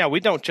of, we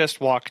don't just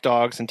walk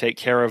dogs and take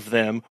care of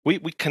them. We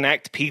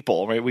connect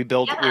people, right? We're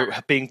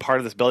being part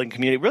of this building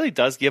community. It really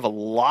does give a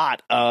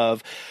lot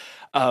of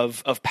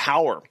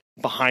power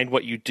behind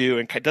what you do,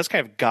 and it does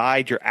kind of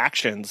guide your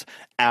actions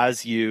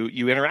as you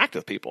interact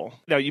with people.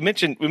 Now, we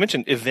mentioned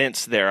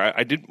events there.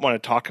 I did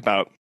want to talk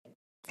about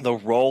the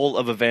role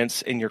of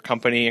events in your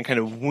company and kind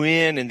of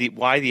when and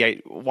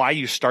why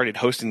you started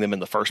hosting them in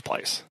the first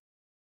place.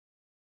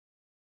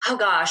 Oh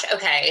gosh.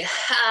 Okay.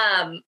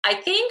 I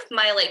think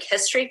my like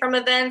history from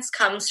events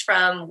comes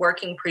from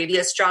working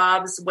previous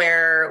jobs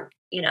where,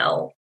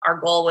 our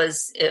goal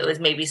it was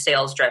maybe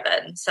sales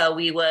driven. So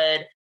we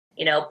would,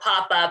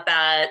 pop up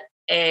at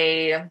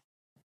a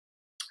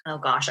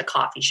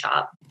coffee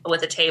shop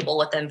with a table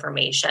with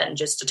information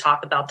just to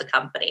talk about the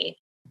company.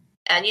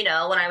 And,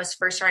 when I was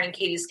first starting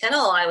Katie's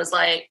Kennel, I was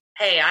like,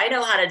 hey, I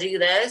know how to do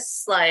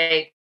this.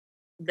 Like,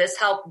 this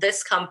helped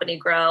this company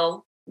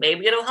grow.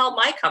 Maybe it'll help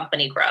my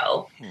company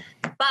grow.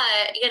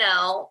 But,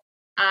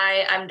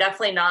 I'm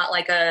definitely not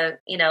like a,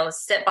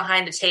 sit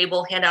behind a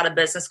table, hand out a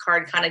business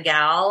card kind of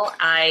gal.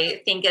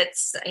 I think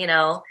it's,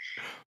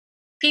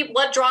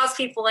 what draws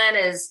people in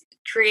is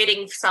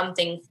creating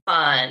something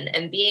fun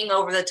and being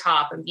over the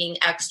top and being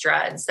extra.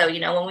 And so,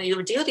 when we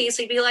would do these,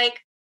 we'd be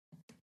like,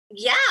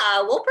 yeah,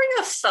 we'll bring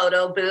a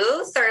photo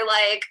booth, or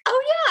like,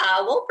 oh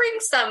yeah, we'll bring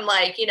some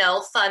like,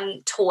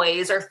 fun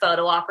toys or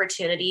photo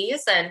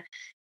opportunities. And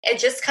it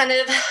just kind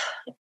of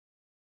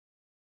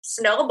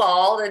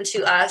snowballed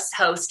into us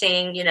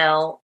hosting,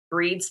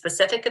 breed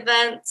specific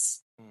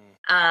events,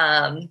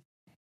 holiday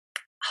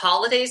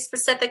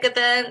specific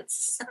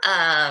events.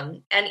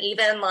 And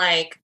even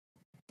like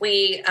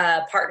we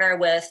partner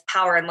with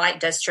Power and Light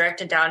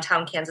District in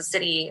downtown Kansas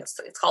City. It's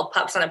called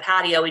Pups on a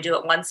Patio. We do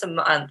it once a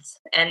month,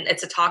 and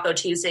it's a Taco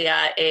Tuesday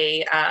at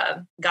a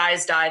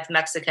Guys Dive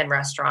Mexican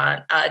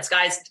restaurant. It's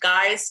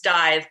Guys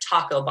Dive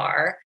Taco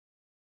Bar.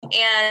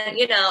 And,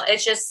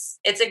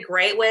 it's a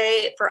great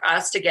way for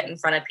us to get in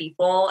front of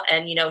people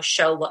and,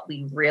 show what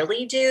we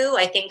really do.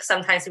 I think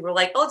sometimes people are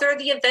like, oh, they're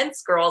the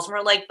events girls. And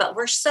we're like, but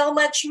we're so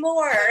much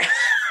more.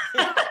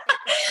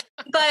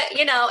 But,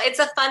 it's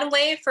a fun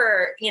way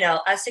for,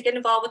 us to get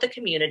involved with the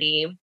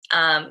community,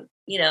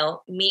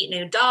 meet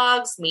new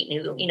dogs, meet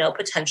new,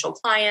 potential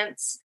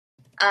clients.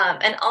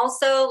 And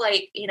also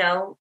like,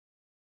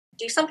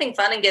 do something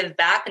fun and give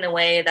back in a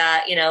way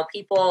that,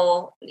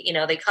 people,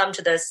 they come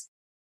to this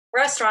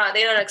restaurant,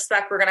 they don't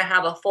expect we're going to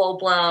have a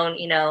full-blown,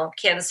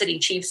 Kansas City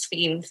Chiefs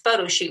themed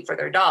photo shoot for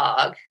their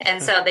dog.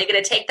 And so they get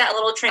to take that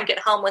little trinket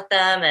home with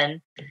them.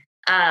 And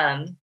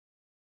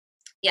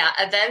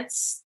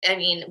events, I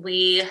mean,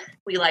 we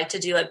like to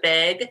do it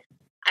big.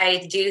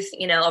 I do,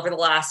 over the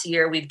last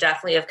year, we've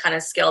definitely have kind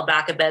of scaled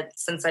back a bit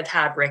since I've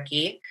had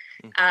Ricky.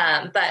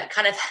 But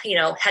kind of,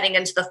 heading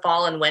into the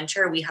fall and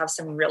winter, we have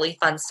some really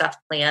fun stuff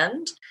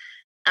planned.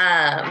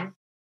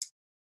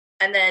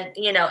 And then,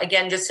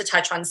 again, just to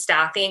touch on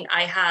staffing,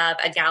 I have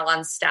a gal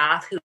on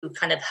staff who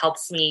kind of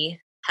helps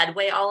me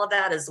headway all of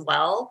that as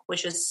well,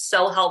 which is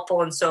so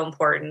helpful and so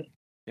important.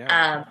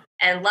 Yeah.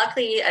 And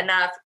luckily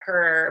enough,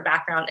 her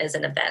background is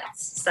in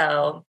events.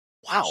 So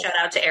shout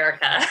out to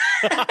Erica.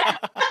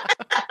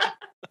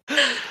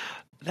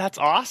 That's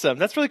awesome.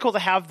 That's really cool to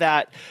have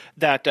that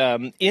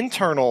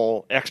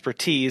internal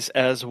expertise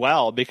as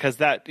well, because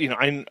that,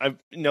 I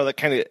know that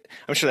kind of,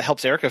 I'm sure that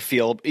helps Erica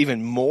feel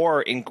even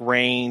more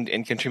ingrained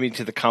and contributing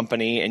to the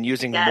company and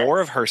using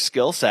more of her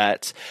skill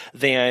sets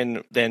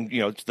than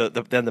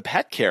the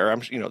pet care.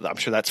 I'm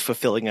sure that's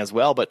fulfilling as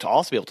well, but to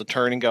also be able to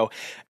turn and go,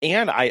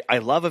 and I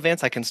love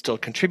events. I can still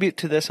contribute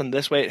to this in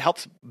this way. It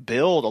helps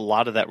build a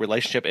lot of that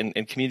relationship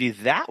and community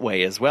that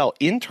way as well,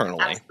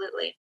 internally.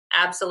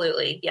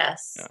 Absolutely.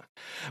 Yes. Yeah.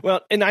 Well,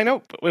 and I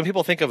know when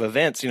people think of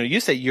events, you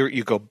say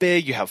you go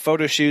big, you have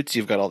photo shoots,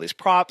 you've got all these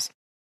props.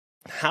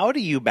 How do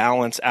you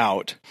balance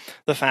out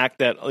the fact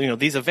that,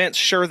 these events,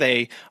 sure,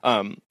 they're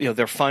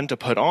fun to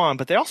put on,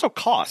 but they also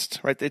cost,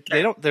 right?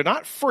 They're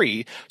not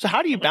free. So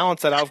how do you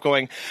balance that out of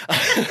going,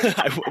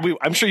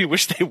 I'm sure you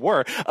wish they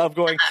were, of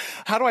going,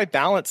 how do I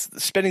balance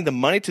spending the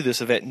money to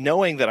this event,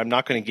 knowing that I'm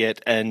not going to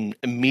get an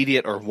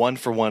immediate or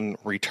one-for-one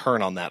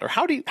return on that? Or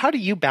how do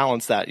you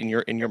balance that in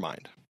your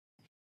mind?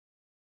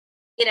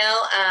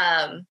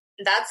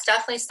 That's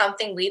definitely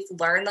something we've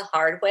learned the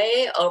hard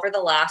way over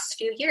the last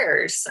few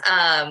years.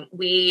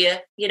 We,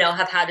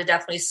 have had to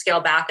definitely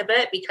scale back a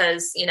bit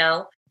because,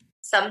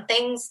 some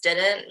things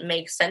didn't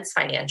make sense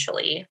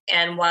financially.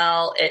 And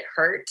while it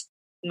hurt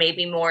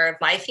maybe more of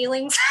my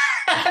feelings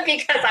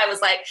because I was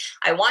like,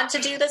 I want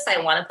to do this. I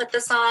want to put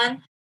this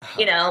on.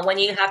 When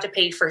you have to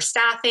pay for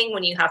staffing,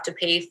 when you have to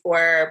pay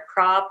for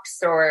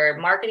props or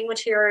marketing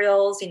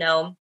materials,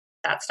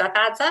 that stuff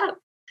adds up.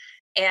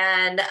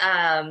 And,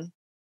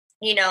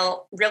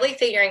 really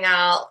figuring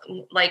out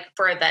like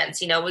for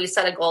events, we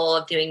set a goal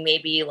of doing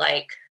maybe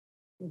like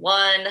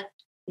 1,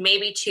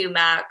 maybe 2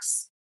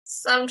 max,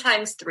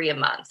 sometimes 3 a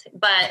month.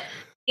 But,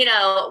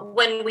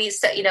 when we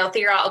set,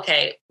 figure out,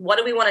 okay, what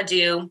do we want to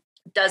do?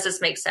 Does this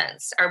make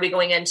sense? Are we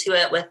going into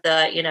it with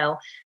this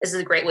is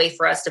a great way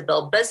for us to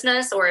build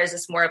business, or is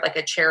this more of like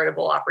a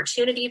charitable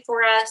opportunity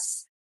for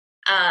us?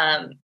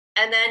 And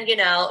then,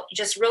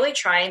 just really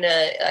trying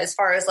to, as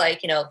far as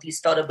like,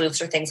 these photo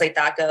booths or things like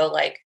that go,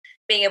 like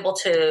being able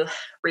to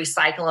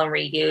recycle and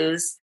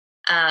reuse.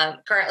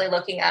 Currently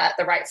looking at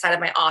the right side of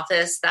my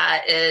office,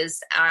 that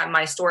is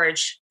my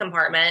storage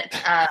compartment.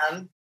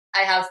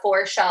 I have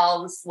 4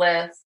 shelves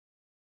with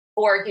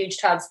 4 huge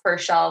tubs per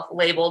shelf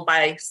labeled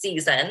by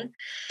season.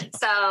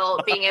 So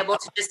being able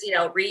to just,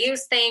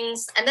 reuse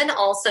things. And then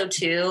also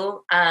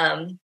too,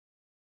 over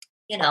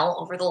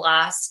the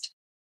last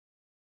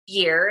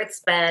year,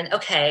 it's been,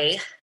 okay,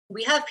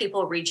 we have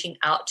people reaching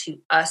out to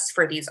us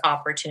for these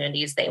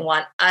opportunities. They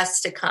want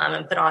us to come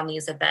and put on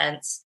these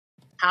events.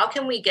 How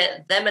can we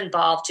get them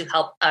involved to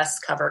help us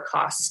cover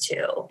costs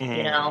too?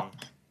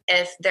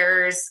 If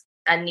there's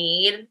a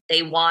need,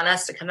 they want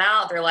us to come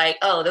out. They're like,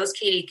 oh, those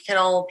Katie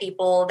Kennel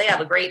people, they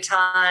have a great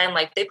time.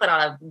 Like they put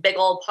on a big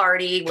old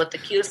party with the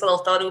cutest little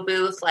photo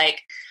booth. And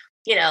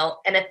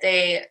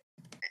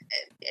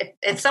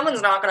if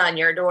someone's knocking on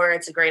your door,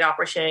 it's a great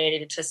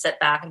opportunity to sit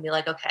back and be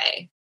like,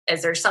 okay,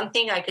 is there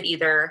something I could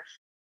either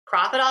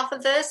profit off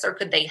of this or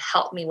could they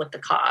help me with the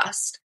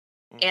cost?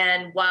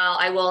 And while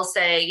I will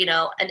say,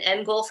 an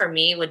end goal for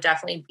me would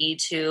definitely be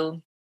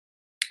to,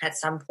 at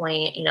some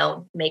point,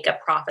 make a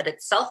profit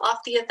itself off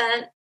the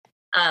event.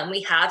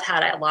 We have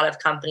had a lot of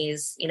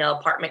companies,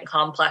 apartment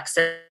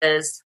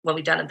complexes, when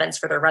we've done events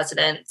for their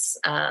residents,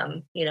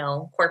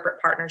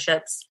 corporate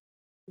partnerships,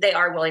 they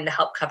are willing to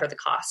help cover the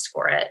cost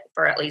for it,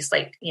 for at least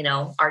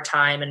our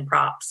time and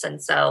props.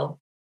 And so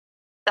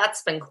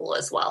that's been cool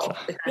as well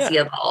because the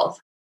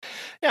Evolve.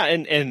 Yeah,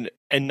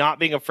 and not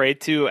being afraid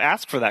to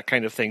ask for that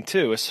kind of thing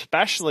too,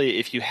 especially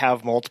if you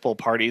have multiple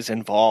parties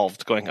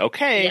involved going,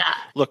 okay,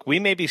 look, we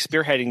may be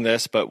spearheading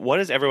this, but what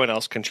is everyone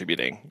else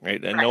contributing,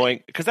 right? And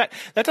knowing, because that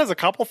does a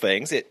couple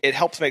things. It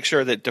helps make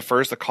sure that it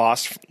defers the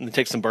cost and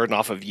takes some burden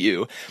off of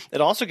you.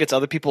 It also gets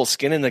other people's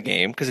skin in the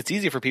game because it's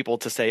easy for people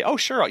to say, oh,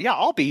 sure, yeah,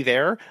 I'll be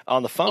there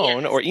on the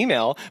phone or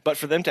email, but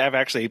for them to have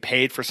actually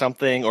paid for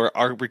something or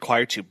are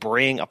required to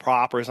bring a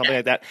prop or something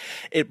like that,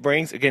 it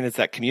brings, again, it's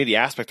that community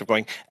aspect of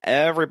going,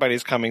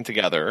 everybody's coming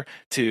together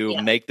to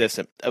make this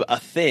a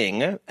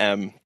thing,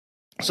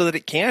 so that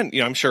it can,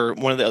 I'm sure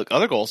one of the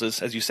other goals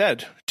is, as you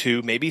said,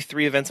 to maybe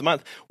 3 events a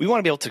month. We want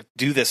to be able to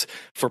do this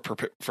for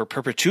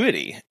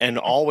perpetuity and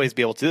always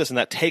be able to do this. And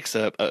that takes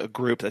a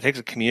group, that takes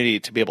a community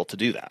to be able to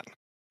do that.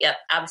 Yep,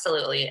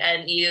 absolutely.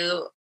 And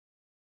you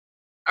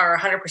are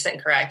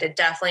 100% correct. It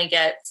definitely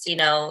gets,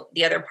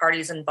 the other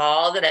parties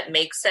involved, and it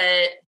makes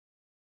them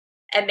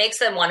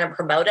want to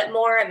promote it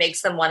more. It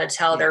makes them want to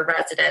tell their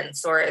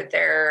residents or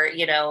their,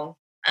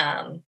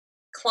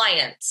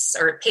 clients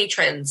or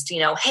patrons,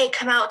 hey,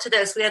 come out to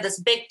this. We have this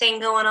big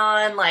thing going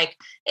on. Like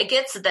it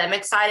gets them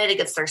excited. It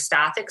gets their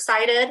staff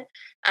excited.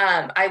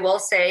 I will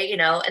say, in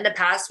the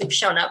past, we've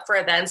shown up for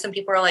events and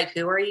people are like,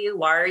 who are you?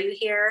 Why are you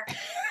here?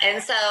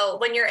 And so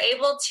when you're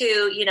able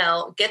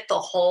to, get the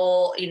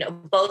whole,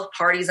 both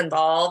parties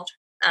involved,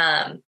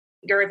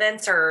 your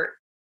events are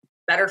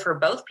better for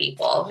both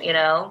people,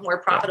 more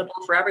profitable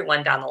for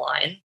everyone down the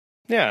line.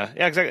 Yeah,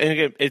 exactly. And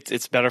again,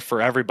 it's better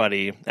for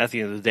everybody at the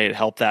end of the day to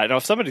help that. Now,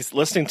 if somebody's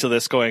listening to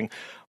this going,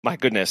 my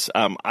goodness,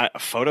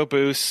 photo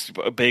booths,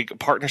 a big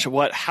partnership,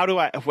 what advice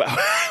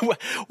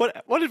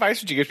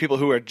would you give people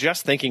who are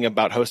just thinking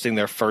about hosting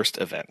their first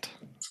event?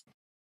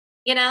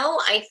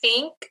 I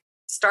think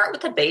start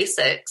with the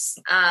basics.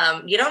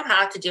 You don't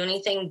have to do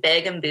anything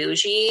big and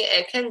bougie.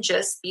 It can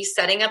just be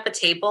setting up a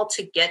table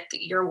to get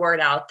your word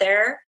out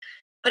there,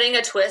 putting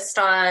a twist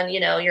on,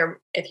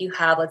 if you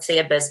have, let's say,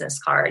 a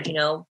business card,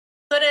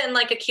 put it in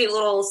like a cute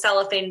little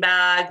cellophane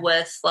bag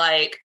with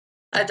like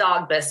a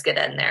dog biscuit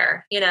in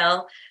there.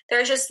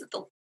 There's just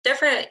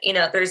different,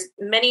 there's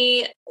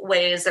many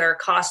ways that are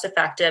cost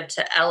effective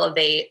to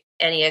elevate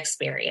any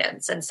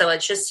experience. And so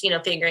it's just,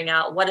 figuring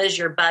out what is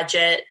your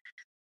budget?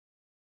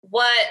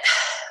 What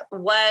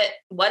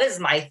is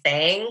my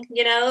thing?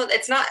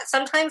 It's not,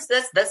 sometimes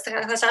this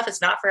kind of stuff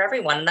is not for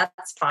everyone. And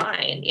that's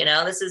fine.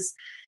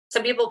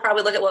 Some people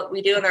probably look at what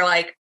we do and they're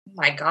like, oh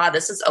my God,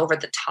 this is over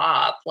the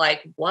top.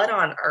 Like, what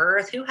on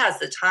earth? Who has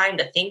the time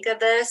to think of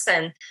this?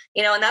 And,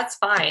 and that's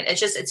fine.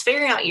 It's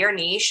figuring out your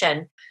niche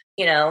and,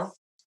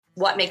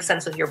 what makes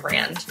sense with your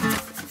brand.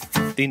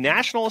 The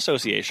National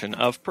Association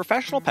of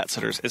Professional Pet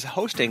Sitters is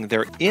hosting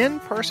their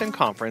in-person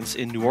conference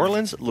in New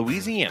Orleans,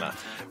 Louisiana.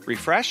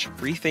 Refresh,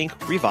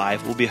 Rethink,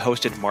 Revive will be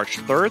hosted March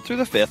 3rd through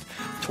the 5th,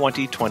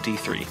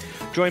 2023.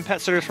 Join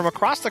pet sitters from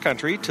across the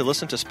country to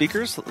listen to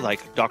speakers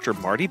like Dr.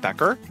 Marty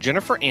Becker,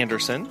 Jennifer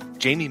Anderson,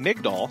 Jamie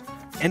Migdal,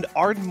 and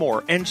Arden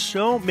Moore, and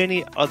so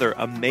many other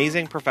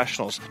amazing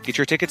professionals. Get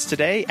your tickets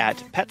today at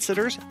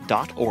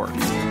petsitters.org.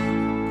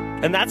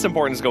 And that's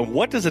important, is going,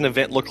 what does an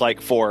event look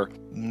like for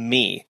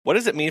me? What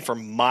does it mean for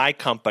my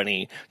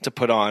company to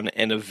put on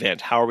an event?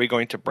 How are we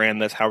going to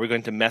brand this? How are we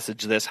going to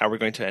message this? How are we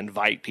going to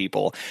invite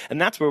people? And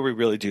that's where we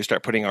really do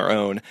start putting our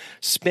own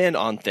spin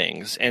on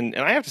things. And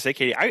I have to say,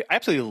 Katie, I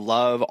absolutely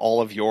love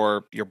all of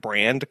your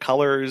brand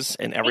colors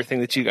and everything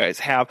that you guys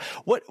have.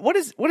 What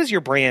does your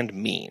brand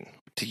mean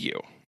to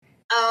you?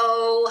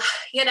 Oh,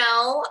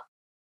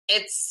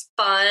 it's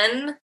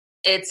fun.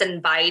 It's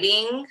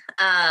inviting.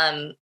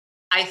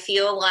 I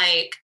feel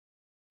like,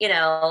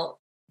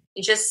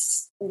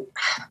 just,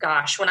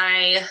 gosh, when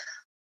I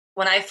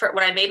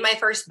made my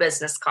first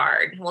business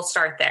card, we'll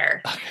start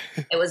there.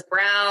 It was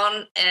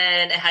brown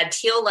and it had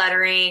teal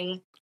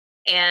lettering.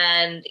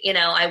 And,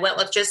 I went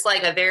with just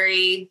like a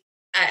very,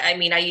 I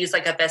used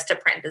like a Vista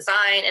print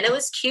design, and it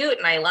was cute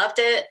and I loved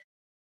it.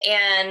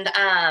 And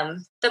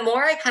the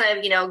more I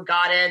kind of,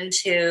 got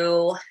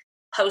into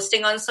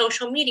posting on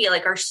social media,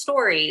 like our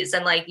stories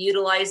and like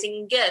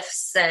utilizing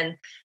GIFs and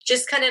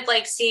just kind of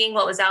like seeing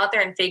what was out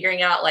there and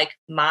figuring out like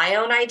my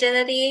own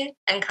identity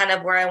and kind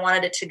of where I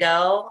wanted it to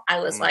go, I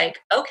was like,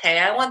 okay,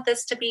 I want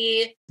this to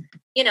be,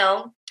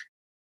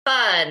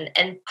 fun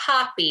and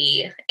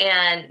poppy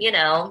and,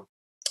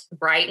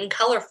 bright and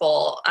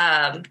colorful.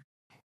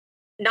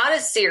 Not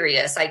as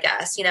serious, I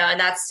guess, and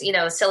that's,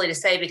 silly to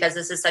say because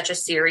this is such a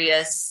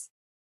serious,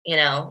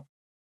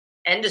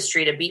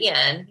 industry to be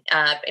in.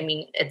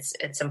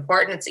 It's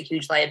important. It's a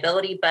huge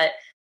liability, but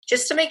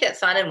just to make it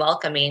fun and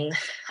welcoming.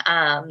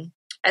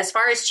 As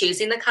far as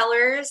choosing the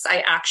colors,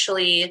 I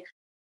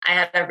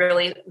had a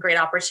really great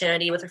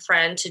opportunity with a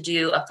friend to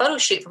do a photo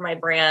shoot for my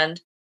brand.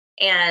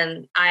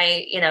 And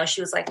she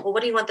was like, well,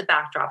 what do you want the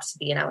backdrops to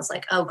be? And I was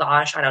like, oh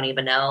gosh, I don't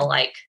even know,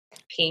 like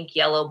pink,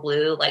 yellow,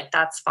 blue, like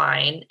that's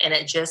fine. And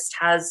it just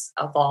has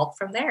evolved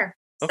from there.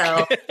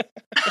 So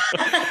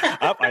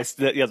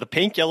the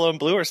pink, yellow, and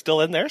blue are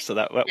still in there. So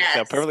that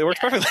perfectly works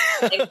perfectly.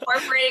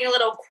 Incorporating a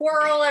little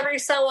coral every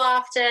so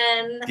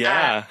often.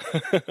 Yeah.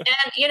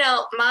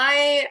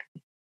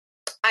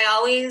 I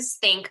always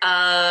think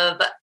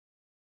of,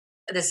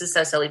 this is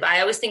so silly, but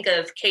I always think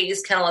of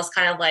Katie's Kennel as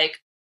kind of like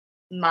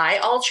my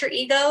alter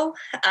ego.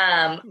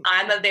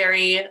 I'm a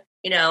very,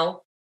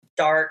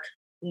 dark,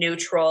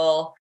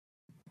 neutral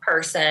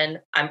person.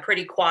 I'm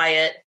pretty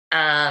quiet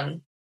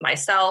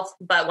myself,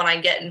 but when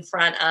I get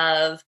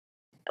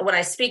when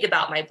I speak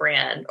about my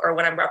brand or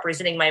when I'm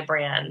representing my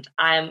brand,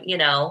 I'm,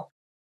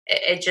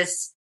 it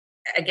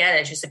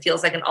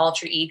feels like an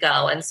alter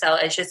ego. And so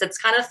it's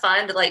kind of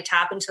fun to like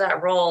tap into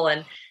that role.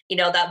 And,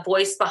 that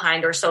voice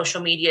behind our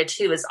social media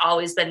too has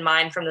always been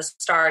mine from the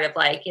start of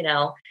like,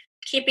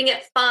 keeping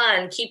it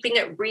fun, keeping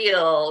it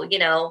real,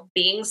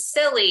 being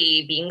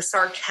silly, being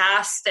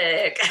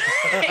sarcastic.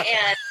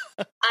 And,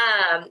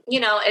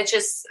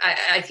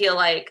 I feel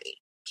like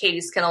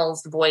Katie's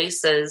Kennel's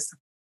voice is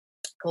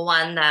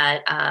one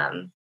that,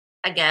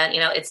 again,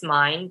 it's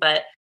mine,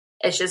 but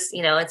it's just,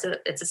 it's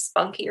a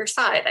spunkier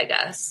side, I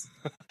guess.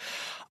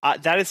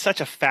 That is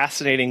such a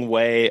fascinating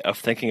way of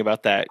thinking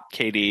about that,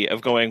 Katie, of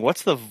going,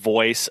 what's the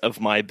voice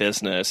of my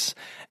business?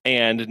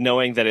 And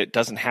knowing that it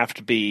doesn't have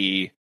to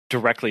be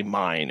directly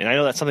mine. And I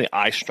know that's something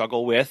I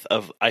struggle with.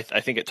 I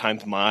think at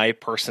times my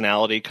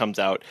personality comes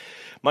out,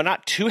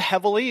 not too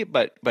heavily,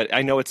 but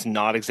I know it's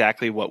not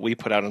exactly what we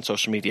put out on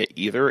social media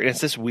either. And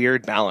it's this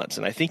weird balance.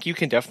 And I think you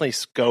can definitely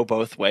go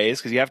both ways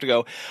because you have to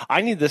go,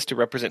 I need this to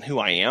represent who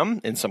I am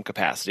in some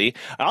capacity.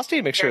 I also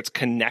need to make sure it's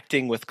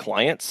connecting with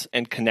clients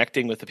and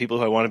connecting with the people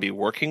who I want to be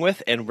working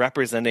with and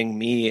representing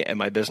me and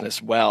my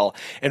business well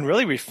and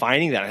really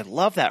refining that. I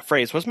love that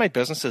phrase. What's my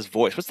business's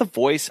voice? What's the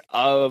voice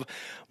of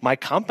my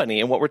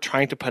company and what we're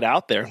trying to put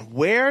out there? And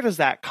where does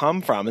that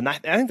come from? And I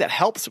think that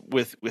helps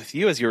with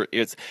you as you're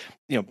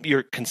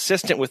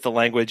consistent with the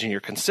language and you're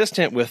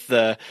consistent with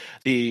the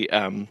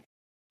attitude,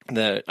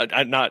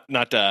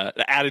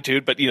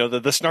 but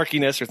the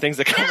snarkiness or things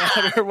that come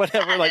out or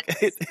whatever, like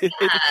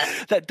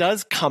that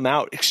does come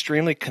out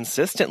extremely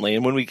consistently.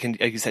 And when we can,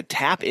 like you said,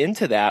 tap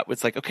into that,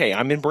 it's like, okay,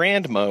 I'm in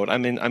brand mode.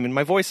 I'm in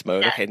my voice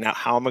mode. Okay. Now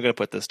how am I going to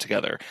put this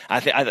together?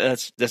 I think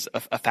that's just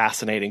a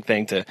fascinating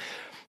thing to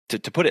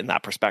put it in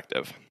that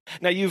perspective.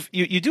 Now you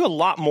do a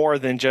lot more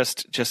than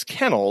just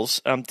kennels.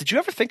 Did you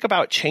ever think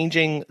about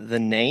changing the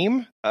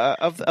name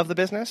of the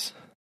business?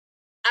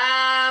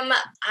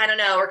 I don't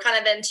know. We're kind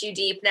of in too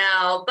deep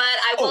now, but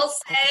I will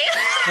say,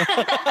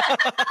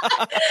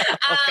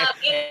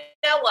 you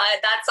know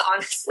what? That's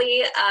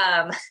honestly,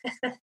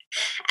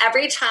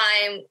 every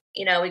time,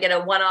 we get a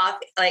one-off,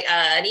 like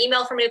an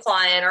email from a new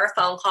client or a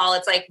phone call,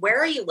 it's like, where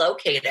are you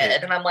located?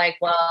 And I'm like,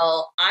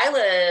 well, I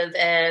live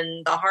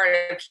in the heart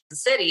of the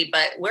city,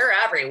 but we're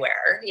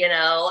everywhere,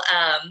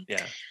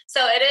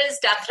 So it is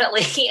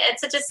definitely,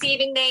 it's a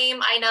deceiving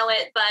name. I know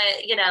it, but,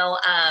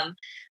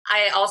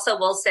 I also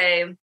will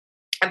say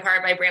I'm part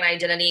of my brand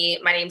identity.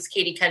 My name's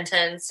Katie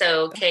Kenton.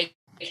 So KK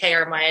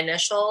are my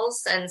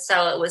initials. And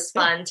so it was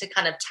fun to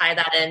kind of tie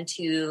that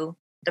into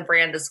the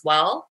brand as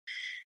well.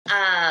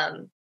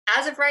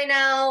 As of right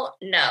now,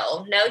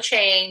 no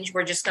change.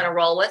 We're just going to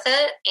roll with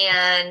it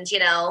and,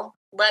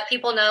 let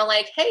people know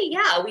like, hey,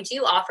 yeah, we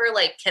do offer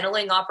like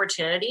kenneling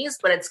opportunities,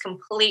 but it's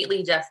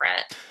completely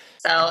different.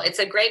 So it's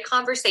a great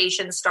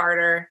conversation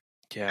starter.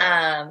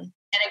 Yeah.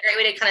 And a great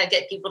way to kind of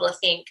get people to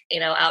think,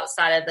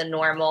 outside of the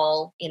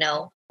normal,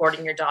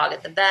 boarding your dog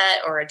at the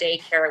vet or a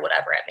daycare or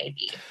whatever it may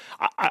be.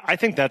 I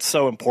think that's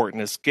so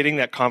important, is getting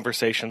that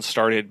conversation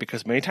started,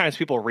 because many times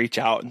people reach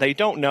out and they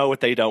don't know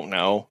what they don't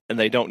know, and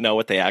they don't know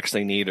what they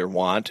actually need or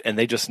want, and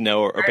they just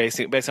know, or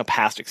based on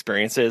past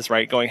experiences,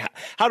 right? Going,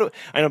 I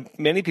know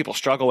many people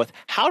struggle with,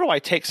 how do I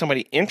take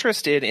somebody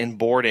interested in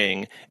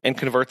boarding and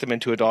convert them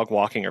into a dog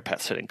walking or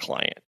pet sitting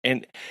client?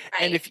 And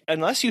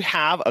unless you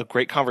have a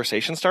great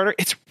conversation starter,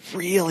 it's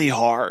really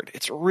hard.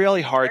 It's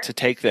really hard to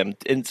take them.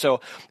 And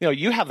so,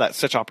 you have that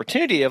such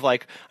opportunity of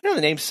like, I know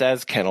the name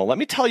says Kennel. Let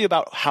me tell you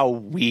about how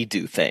we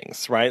do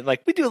things, right?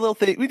 Like we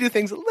do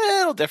things a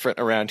little different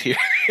around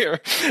here,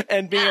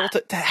 and being able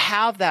to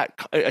have that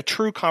a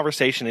true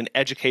conversation and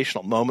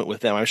educational moment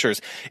with them, I'm sure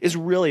is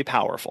really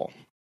powerful.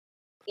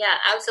 Yeah,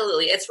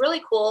 absolutely. It's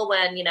really cool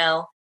when,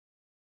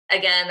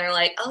 again, they're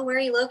like, oh, where are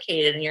you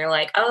located? And you're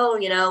like, oh,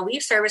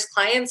 we've serviced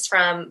clients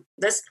from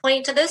this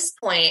point to this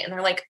point. And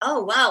they're like,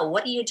 oh, wow,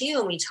 what do you do?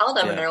 And we tell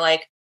them, and they're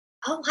like,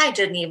 oh, I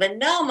didn't even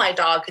know my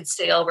dog could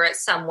stay over at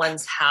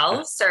someone's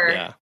house,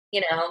 or,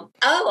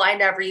 oh, I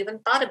never even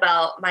thought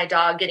about my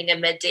dog getting a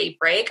midday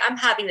break. I'm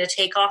having to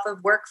take off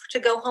of work to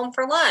go home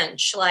for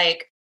lunch.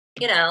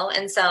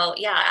 And so,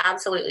 yeah,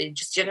 absolutely.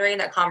 Just generating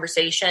that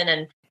conversation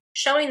and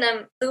showing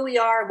them who we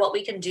are, what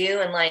we can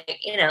do, and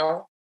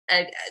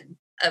a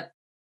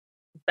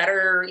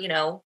better,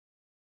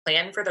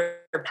 plan for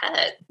their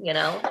pet,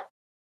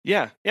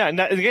 Yeah. And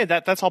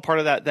that's all part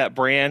of that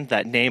brand,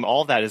 that name,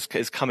 all of that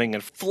is coming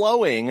and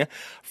flowing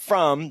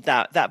from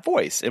that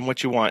voice and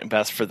what you want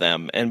best for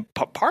them. And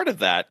part of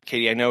that,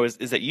 Katie, I know is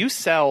that you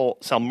sell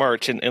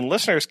merch, and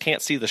listeners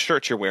can't see the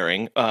shirt you're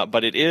wearing,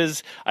 but it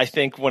is, I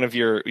think, one of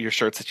your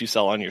shirts that you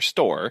sell on your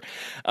store.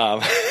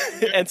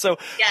 And so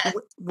yes.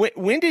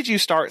 When did you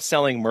start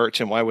selling merch,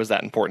 and why was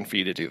that important for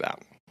you to do that?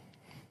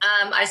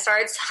 I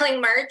started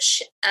selling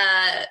merch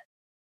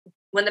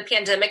when the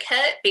pandemic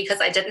hit,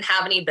 because I didn't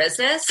have any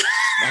business.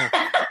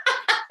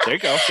 There you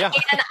go. Yeah.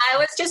 And I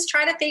was just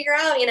trying to figure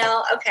out,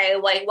 okay,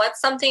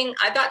 what's something,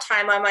 I've got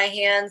time on my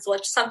hands,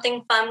 what's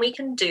something fun we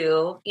can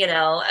do,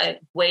 a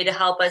way to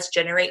help us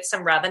generate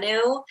some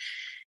revenue.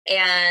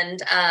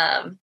 And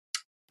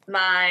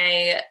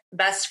my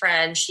best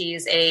friend,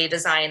 she's a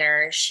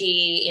designer.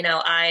 She,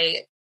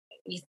 I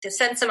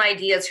sent some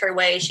ideas her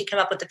way. She came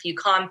up with a few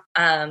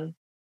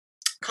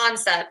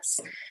concepts.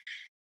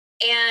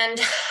 And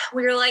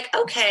we were like,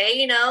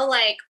 okay,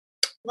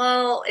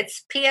 well,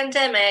 it's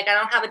pandemic. I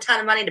don't have a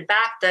ton of money to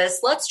back this.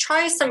 Let's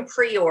try some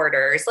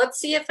pre-orders. Let's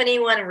see if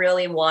anyone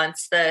really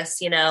wants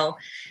this, In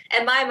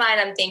my mind,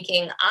 I'm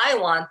thinking, I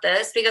want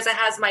this because it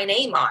has my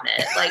name on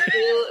it.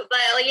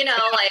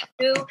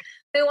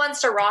 Who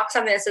wants to rock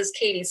something that says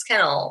Katie's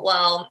Kennel?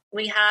 Well,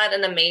 we had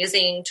an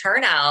amazing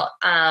turnout.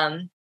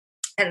 And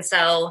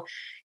so,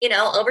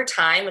 over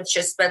time, it's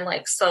just been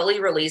slowly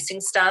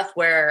releasing stuff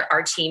where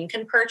our team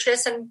can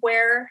purchase and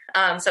wear.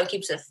 So it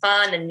keeps it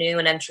fun and new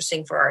and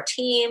interesting for our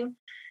team,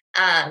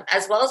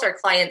 as well as our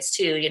clients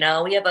too.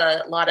 We have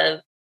a lot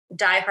of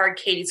diehard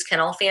Katie's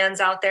Kennel fans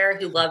out there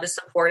who love to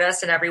support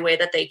us in every way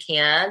that they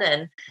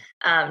can.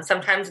 And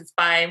sometimes it's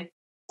by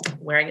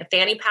wearing a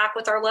fanny pack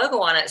with our logo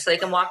on it so they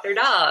can walk their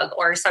dog,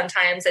 or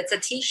sometimes it's a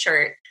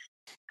t-shirt.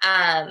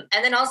 And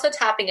then also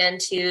tapping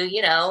into,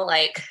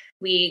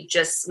 we've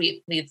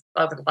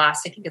over the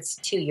last, I think it's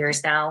 2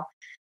 years now,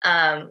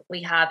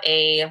 we have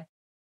a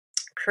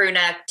crew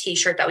neck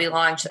t-shirt that we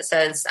launched that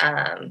says,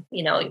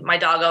 my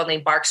dog only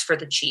barks for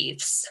the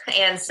Chiefs.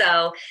 And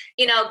so,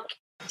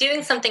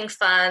 doing something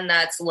fun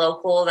that's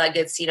local that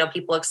gets,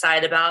 people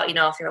excited about,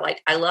 if you're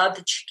like, I love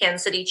the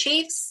Kansas City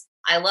Chiefs,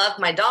 I love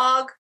my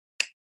dog,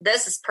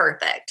 this is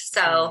perfect.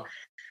 So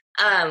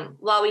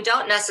while we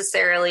don't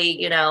necessarily,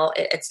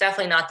 it's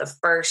definitely not the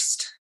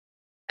first.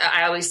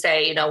 I always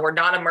say, we're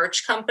not a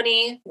merch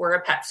company, we're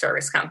a pet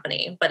service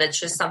company, but it's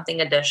just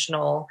something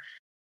additional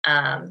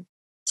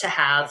to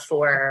have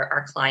for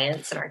our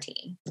clients and our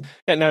team.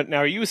 Yeah. Now,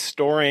 are you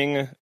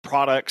storing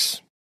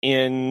products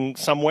in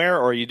somewhere,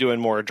 or are you doing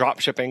more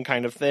drop shipping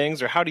kind of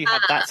things, or how do you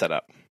have that set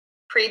up?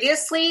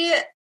 Previously,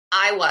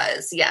 I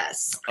was,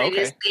 yes.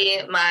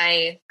 Previously,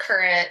 my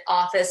current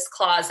office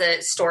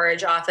closet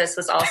storage office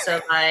was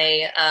also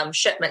my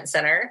shipment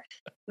center.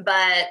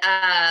 But,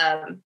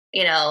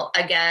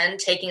 again,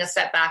 taking a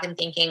step back and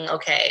thinking,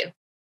 okay,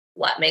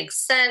 what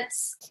makes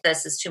sense?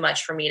 This is too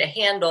much for me to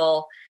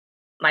handle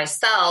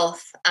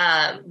myself.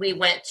 We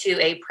went to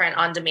a print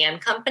on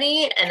demand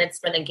company, and it's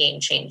been a game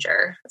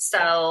changer.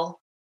 So,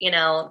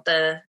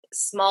 the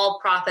small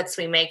profits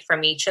we make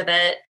from each of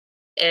it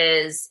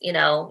is,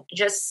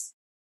 just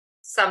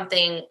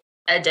something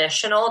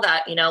additional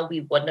that,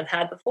 we wouldn't have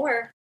had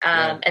before.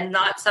 And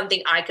not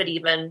something I could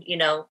even,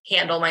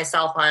 handle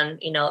myself on,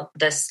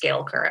 this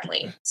scale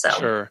currently. So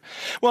sure.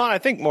 Well, I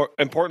think more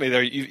importantly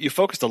there, you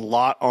focused a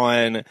lot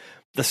on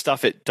the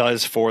stuff it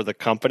does for the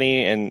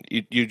company. And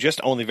you just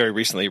only very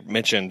recently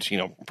mentioned,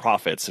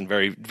 profits and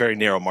very, very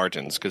narrow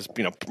margins, because,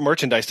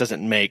 merchandise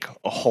doesn't make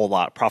a whole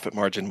lot profit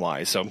margin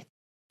wise. So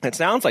it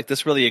sounds like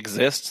this really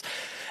exists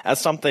as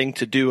something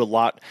to do a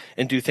lot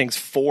and do things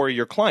for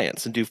your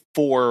clients and do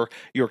for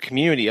your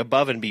community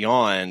above and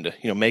beyond,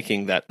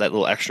 making that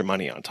little extra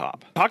money on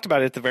top. Talked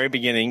about it at the very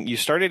beginning. You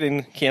started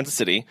in Kansas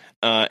City,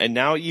 and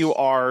now you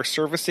are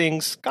servicing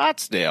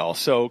Scottsdale.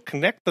 So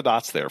connect the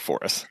dots there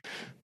for us.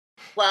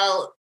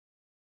 Well,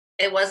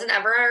 it wasn't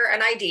ever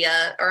an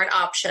idea or an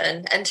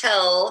option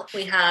until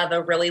we have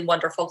a really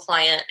wonderful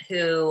client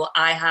who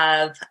I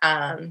have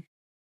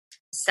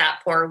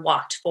sat for,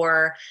 walked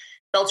for,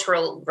 built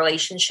a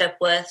relationship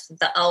with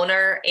the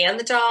owner and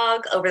the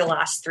dog over the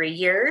last 3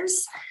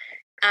 years.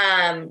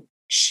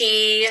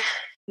 She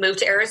moved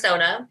to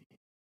Arizona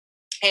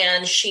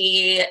and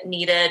she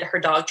needed her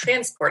dog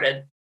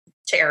transported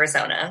to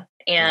Arizona.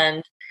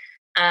 And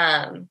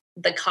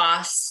the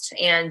cost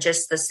and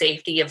just the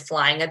safety of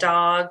flying a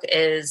dog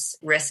is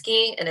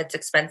risky and it's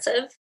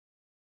expensive.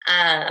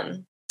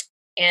 And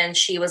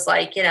she was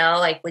like,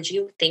 would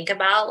you think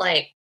about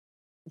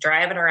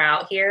driving her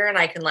out here and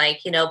I can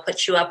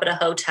put you up at a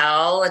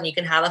hotel and you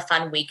can have a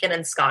fun weekend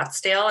in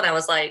Scottsdale? And I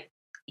was like,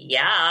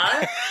 yeah,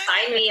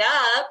 sign me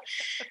up.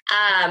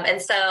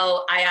 And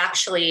so I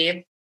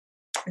actually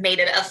made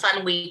it a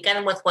fun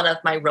weekend with one of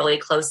my really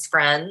close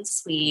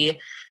friends. We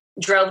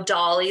drove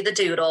Dolly the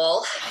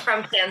Doodle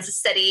from Kansas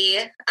City,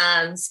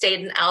 stayed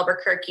in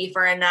Albuquerque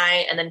for a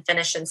night, and then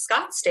finished in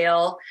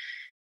Scottsdale.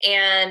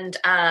 And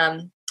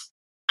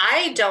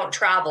I don't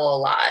travel a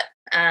lot.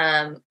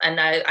 And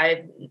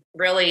I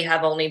really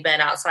have only been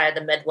outside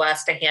the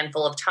Midwest a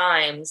handful of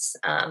times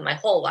my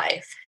whole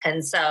life.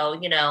 And so,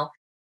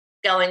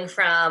 going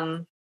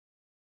from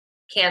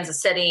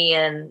Kansas City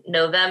in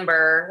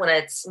November when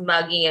it's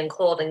muggy and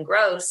cold and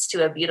gross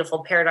to a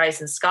beautiful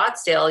paradise in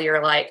Scottsdale,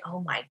 you're like, oh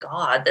my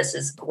God, this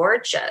is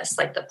gorgeous.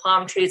 Like the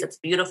palm trees, it's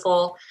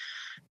beautiful.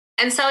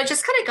 And so it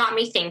just kind of got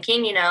me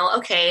thinking,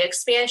 okay,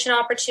 expansion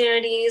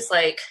opportunities,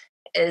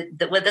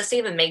 would this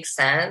even make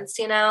sense,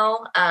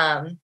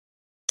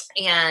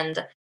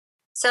 And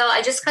so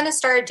I just kind of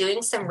started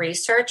doing some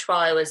research while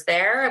I was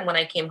there. And when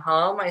I came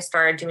home, I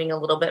started doing a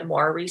little bit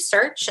more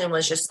research and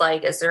was just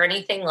like, is there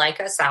anything like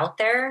us out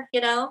there,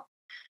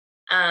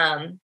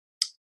 And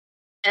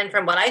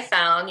from what I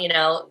found,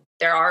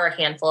 there are a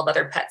handful of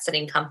other pet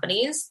sitting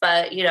companies,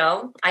 but,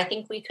 I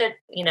think we could,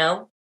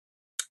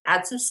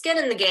 add some skin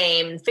in the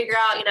game and figure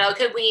out,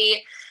 could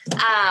we,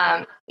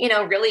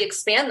 really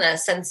expand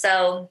this? And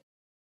so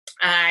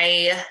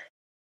I,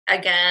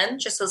 again,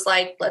 just was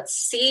like, let's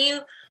see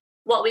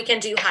what we can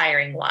do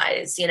hiring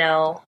wise.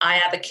 I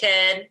have a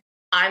kid,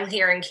 I'm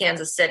here in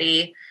Kansas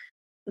City,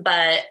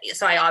 but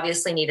so I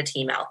obviously need a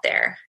team out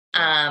there.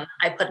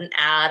 I put an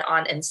ad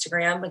on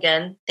Instagram.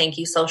 Again, thank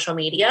you, social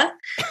media.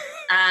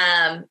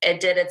 It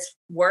did its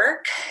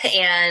work.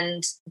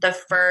 And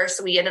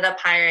we ended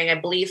up hiring, I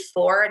believe,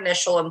 4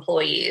 initial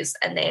employees,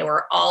 and they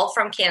were all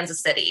from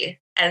Kansas City.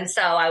 And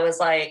so I was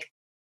like,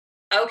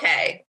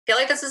 okay, I feel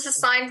like this is a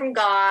sign from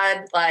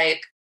God. I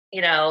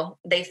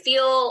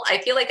feel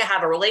like I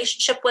have a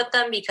relationship with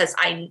them because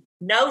I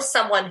know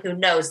someone who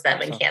knows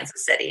them in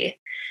Kansas City.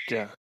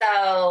 Yeah.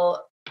 So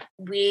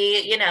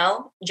we,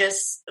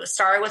 just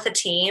started with a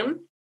team,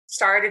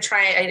 started to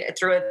try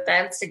through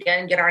events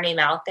again, get our name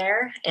out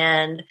there.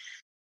 And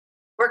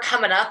we're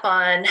coming up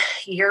on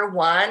year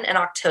 1 in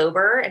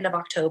October, end of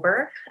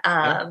October.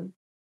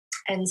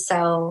 And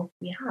so,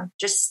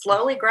 just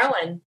slowly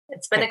growing.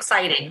 It's been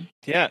exciting.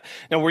 Yeah.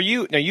 Now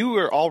you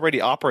were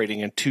already operating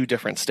in 2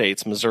 different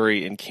states,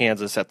 Missouri and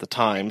Kansas at the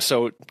time.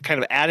 So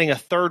kind of adding a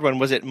third one,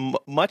 was it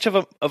much of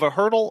a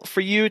hurdle for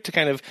you to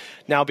kind of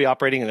now be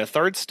operating in a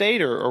third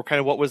state, or kind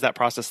of what was that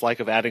process like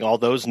of adding all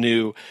those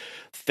new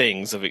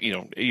things of,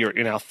 you're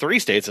now 3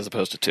 states as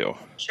opposed to 2?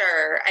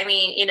 Sure. I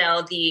mean,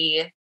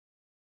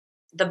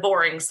 the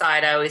boring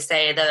side, I always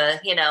say,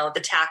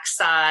 the tax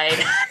side,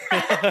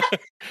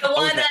 the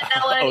one that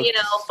no one,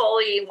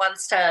 fully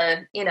wants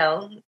to,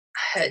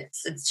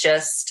 it's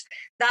just,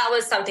 that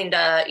was something to,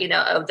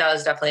 that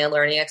was definitely a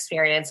learning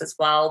experience as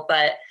well.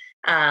 But,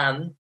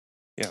 I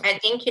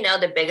think,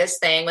 the biggest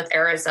thing with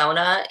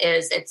Arizona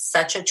is it's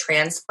such a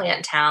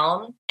transplant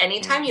town.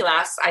 Anytime you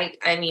ask,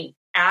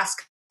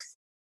 ask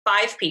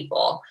 5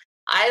 people,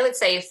 I would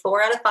say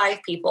 4 out of 5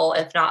 people,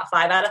 if not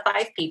 5 out of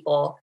 5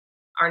 people,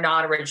 are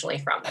not originally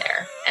from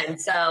there. And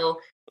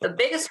so the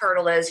biggest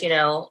hurdle is,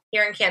 here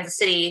in Kansas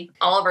City,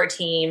 all of our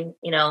team,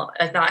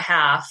 if not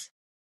half,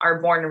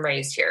 are born and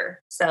raised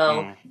here.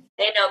 So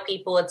they know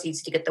people, it's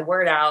easy to get the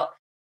word out.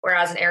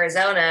 Whereas in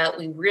Arizona,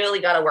 we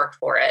really got to work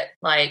for it.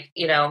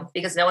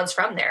 Because no one's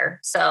from there.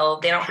 So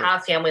they don't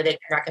have family they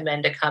can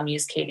recommend to come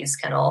use Katie's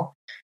Kennel.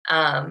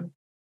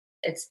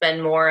 It's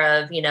been more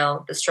of,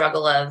 the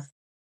struggle of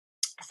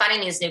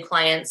finding these new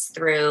clients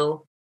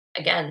through,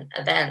 again,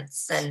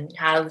 events and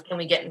how can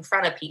we get in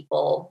front of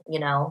people,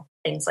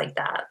 things like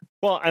that.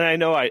 Well, and I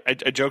know I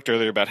joked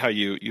earlier about how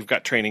you've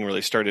got training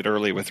really started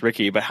early with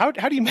Ricky, but how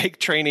do you make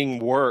training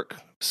work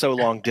so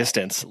long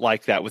distance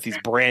like that with these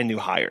brand new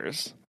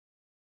hires?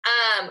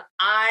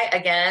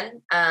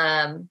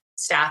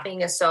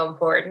 Staffing is so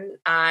important.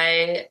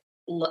 I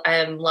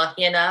am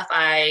lucky enough.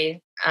 I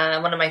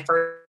one of my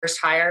first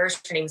hires.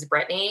 Her name's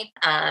Brittany.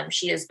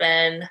 She has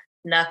been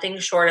nothing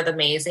short of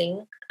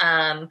amazing.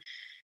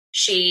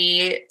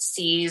 She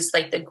sees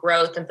like the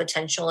growth and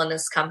potential in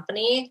this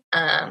company.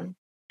 And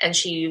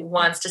she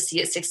wants to see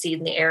it succeed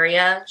in the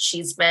area.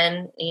 She's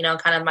been,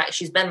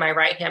 she's been my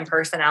right-hand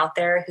person out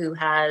there who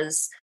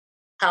has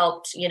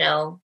helped,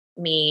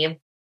 me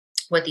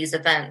with these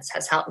events,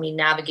 has helped me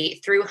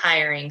navigate through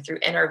hiring, through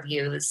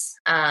interviews,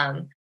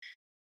 and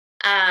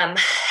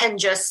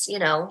just,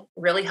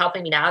 really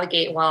helping me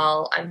navigate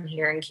while I'm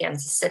here in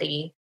Kansas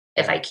City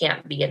if I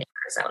can't be in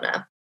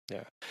Arizona.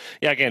 Yeah.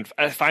 Yeah. Again,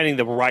 finding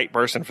the right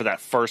person for that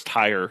first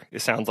hire,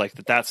 it sounds like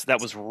that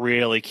was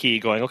really key.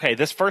 Going, okay,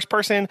 this first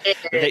person,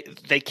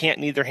 they can't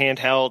need their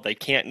handheld. They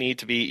can't need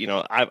to be,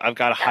 I've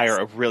got to hire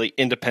a really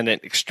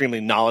independent,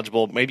 extremely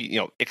knowledgeable, maybe,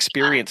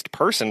 experienced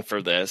person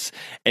for this,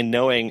 and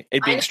knowing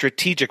it being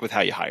strategic with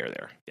how you hire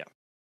there. Yeah.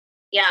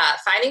 Yeah.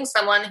 Finding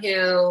someone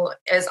who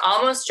is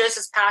almost just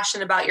as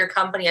passionate about your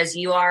company as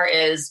you are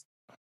is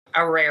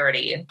a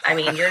rarity. I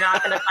mean, you're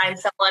not going to find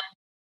someone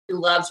who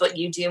loves what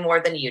you do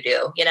more than you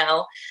do,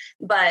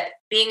 but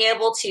being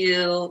able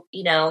to,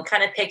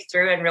 kind of pick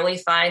through and really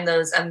find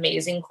those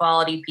amazing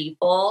quality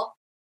people.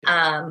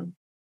 Hold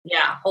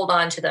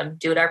on to them,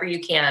 do whatever you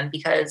can,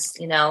 because,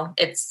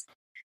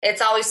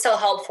 it's always so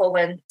helpful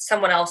when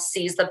someone else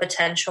sees the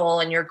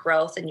potential in your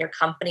growth in your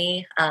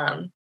company,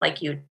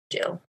 like you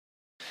do.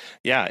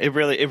 Yeah, it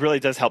really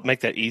does help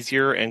make that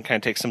easier and kind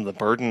of take some of the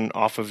burden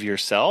off of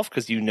yourself,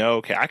 because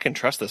okay, I can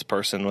trust this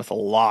person with a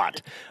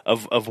lot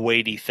of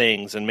weighty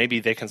things, and maybe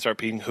they can start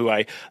being who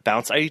I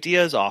bounce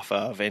ideas off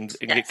of and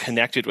get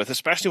connected with,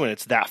 especially when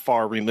it's that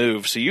far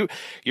removed. So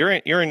you're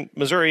in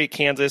Missouri,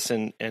 Kansas,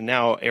 and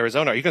now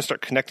Arizona. Are you going to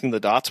start connecting the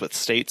dots with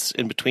states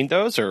in between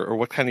those, or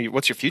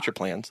what's your future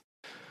plans?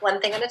 One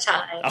thing at a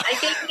time. I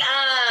think,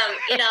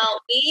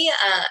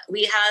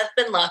 we have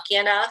been lucky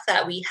enough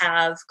that we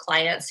have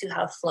clients who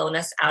have flown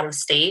us out of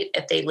state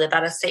if they live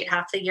out of state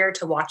half the year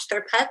to watch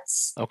their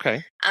pets.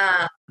 Okay.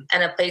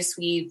 And a place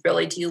we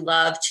really do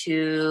love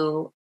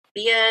to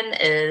be in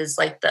is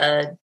like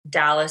the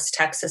Dallas,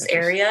 Texas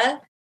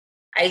area.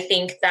 I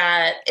think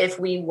that if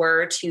we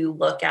were to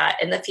look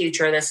at in the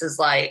future, this is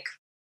like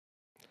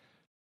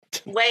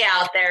way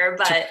out there,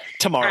 but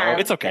tomorrow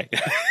it's okay.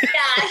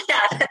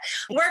 yeah,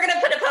 we're gonna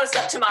put a post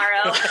up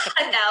tomorrow.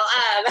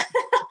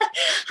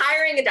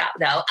 Hiring a dog,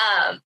 no.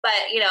 But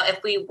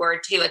if we were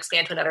to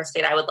expand to another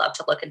state, I would love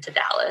to look into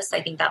Dallas.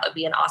 I think that would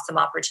be an awesome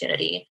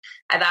opportunity.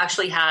 I've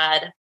actually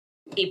had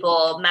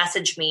people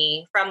message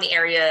me from the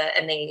area,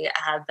 and they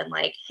have been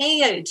like,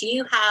 "Hey, do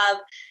you have?"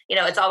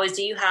 It's always,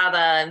 "Do you have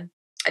a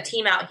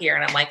team out here?"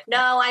 And I'm like,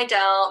 "No, I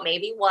don't.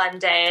 Maybe one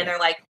day." And they're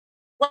like,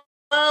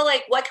 well,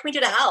 like, what can we do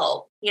to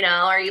help?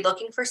 Are you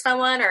looking for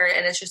someone?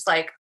 And it's just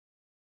like,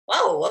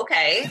 whoa,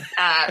 okay.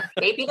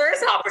 Maybe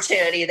there's an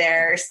opportunity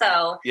there.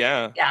 So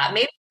yeah,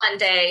 maybe one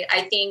day.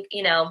 I think,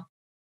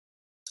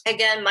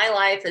 again, my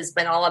life has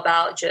been all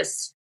about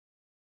just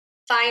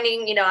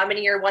finding, I'm in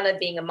year one of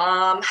being a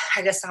mom,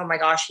 I guess, oh my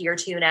gosh, year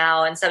two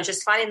now. And so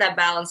just finding that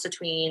balance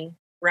between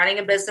running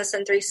a business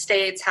in 3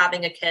 states,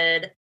 having a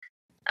kid.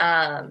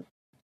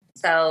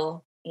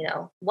 So,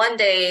 one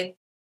day,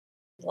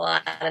 we'll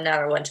add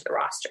another one to the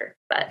roster.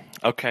 But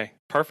okay,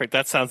 perfect.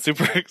 That sounds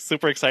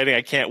super exciting.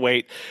 I can't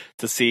wait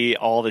to see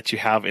all that you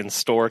have in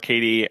store,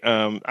 Katie.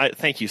 I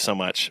thank you so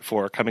much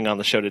for coming on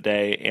the show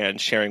today and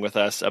sharing with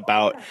us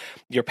about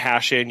your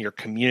passion, your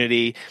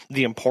community,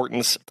 the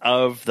importance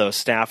of those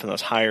staff and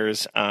those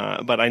hires.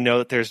 But I know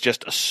that there's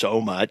just so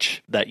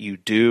much that you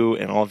do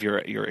and all of your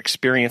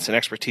experience and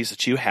expertise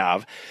that you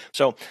have.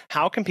 So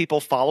how can people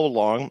follow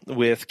along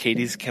with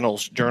Katie's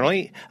Kennel's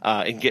journey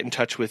and get in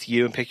touch with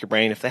you and pick your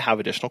brain if they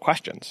have additional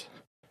questions?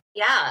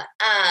 Yeah.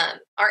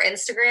 Our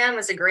Instagram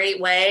is a great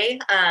way.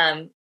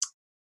 At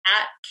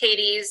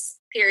Katie's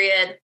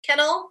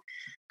 _Kennel.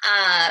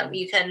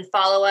 You can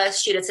follow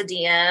us, shoot us a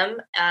DM.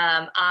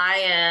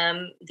 I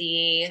am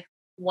the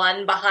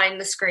one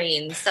behind the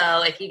screen.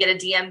 So if you get a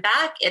DM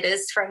back, it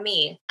is from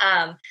me.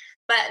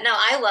 But no,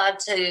 I love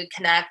to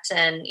connect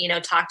and,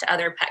 talk to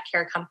other pet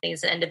care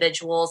companies and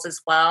individuals as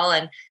well.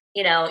 And,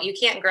 you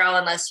can't grow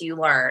unless you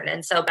learn.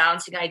 And so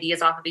bouncing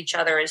ideas off of each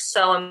other is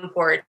so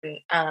important.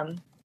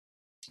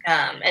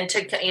 And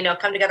to,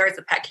 come together as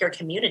a pet care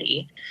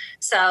community.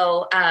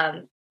 So,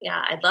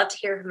 I'd love to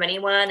hear from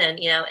anyone, and,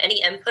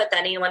 any input that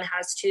anyone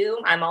has too,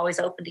 I'm always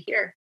open to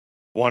hear.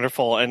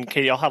 Wonderful. And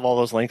Katie, I'll have all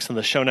those links in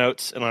the show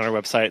notes and on our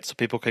website so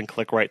people can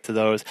click right to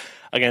those.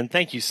 Again,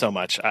 thank you so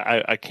much.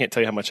 I can't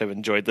tell you how much I've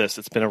enjoyed this.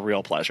 It's been a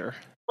real pleasure.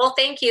 Well,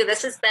 thank you.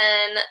 This has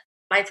been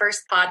my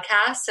first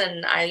podcast,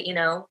 and I,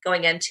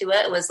 going into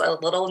it was a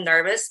little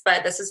nervous,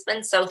 but this has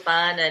been so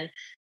fun and,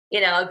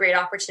 a great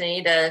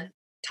opportunity to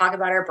talk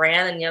about our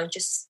brand and,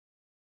 just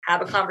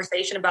have a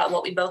conversation about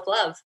what we both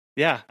love.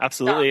 Yeah,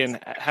 absolutely. Dogs.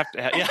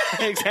 And yeah,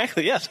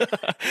 exactly. Yes.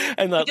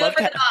 And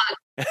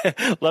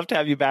love to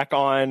have you back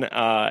on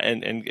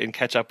and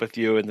catch up with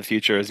you in the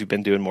future as you've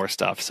been doing more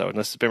stuff. So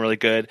this has been really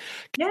good.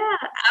 Yeah,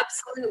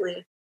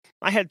 absolutely.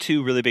 I had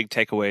two really big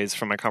takeaways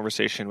from my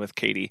conversation with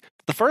Katie.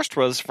 The first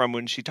was from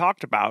when she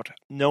talked about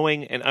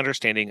knowing and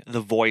understanding the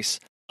voice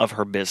of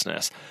her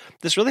business.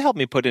 This really helped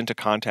me put into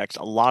context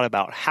a lot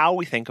about how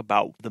we think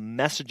about the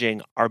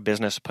messaging our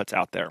business puts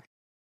out there.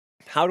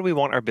 How do we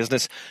want our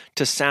business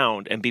to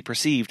sound and be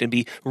perceived and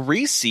be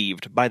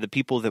received by the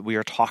people that we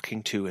are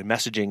talking to and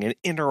messaging and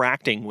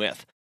interacting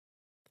with?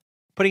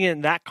 Putting it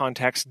in that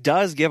context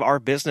does give our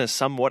business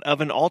somewhat of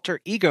an alter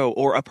ego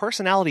or a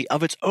personality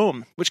of its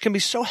own, which can be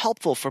so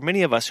helpful for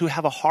many of us who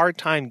have a hard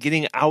time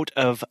getting out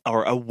of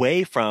or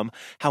away from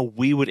how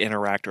we would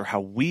interact or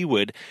how we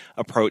would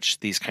approach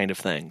these kind of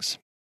things.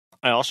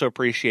 I also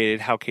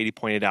appreciated how Katie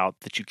pointed out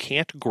that you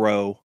can't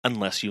grow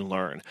unless you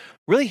learn,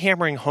 really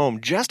hammering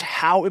home just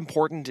how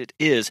important it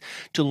is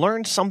to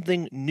learn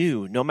something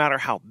new, no matter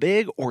how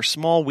big or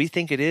small we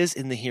think it is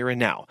in the here and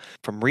now.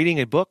 From reading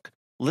a book,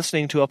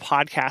 listening to a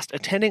podcast,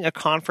 attending a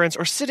conference,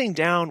 or sitting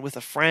down with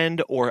a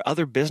friend or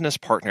other business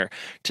partner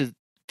to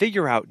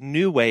figure out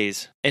new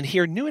ways and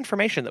hear new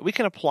information that we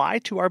can apply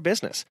to our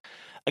business.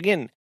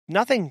 Again,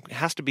 nothing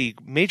has to be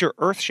major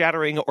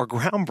earth-shattering or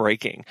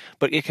groundbreaking,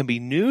 but it can be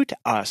new to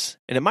us,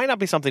 and it might not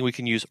be something we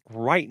can use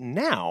right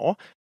now,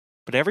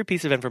 but every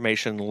piece of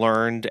information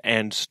learned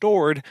and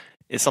stored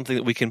is something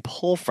that we can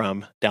pull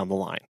from down the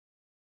line.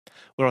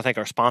 We want to thank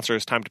our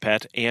sponsors, Time to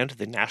Pet, and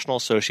the National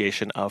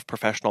Association of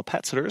Professional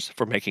Pet Sitters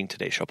for making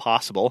today's show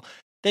possible.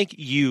 Thank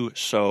you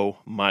so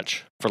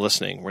much for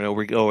listening. We know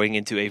we're going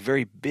into a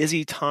very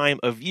busy time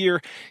of year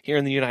here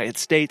in the United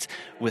States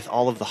with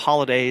all of the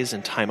holidays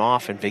and time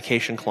off and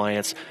vacation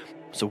clients.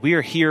 So we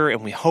are here,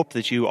 and we hope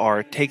that you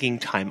are taking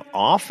time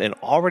off and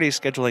already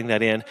scheduling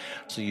that in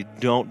so you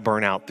don't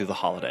burn out through the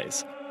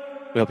holidays.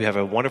 We hope you have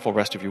a wonderful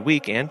rest of your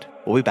week, and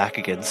we'll be back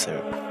again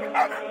soon.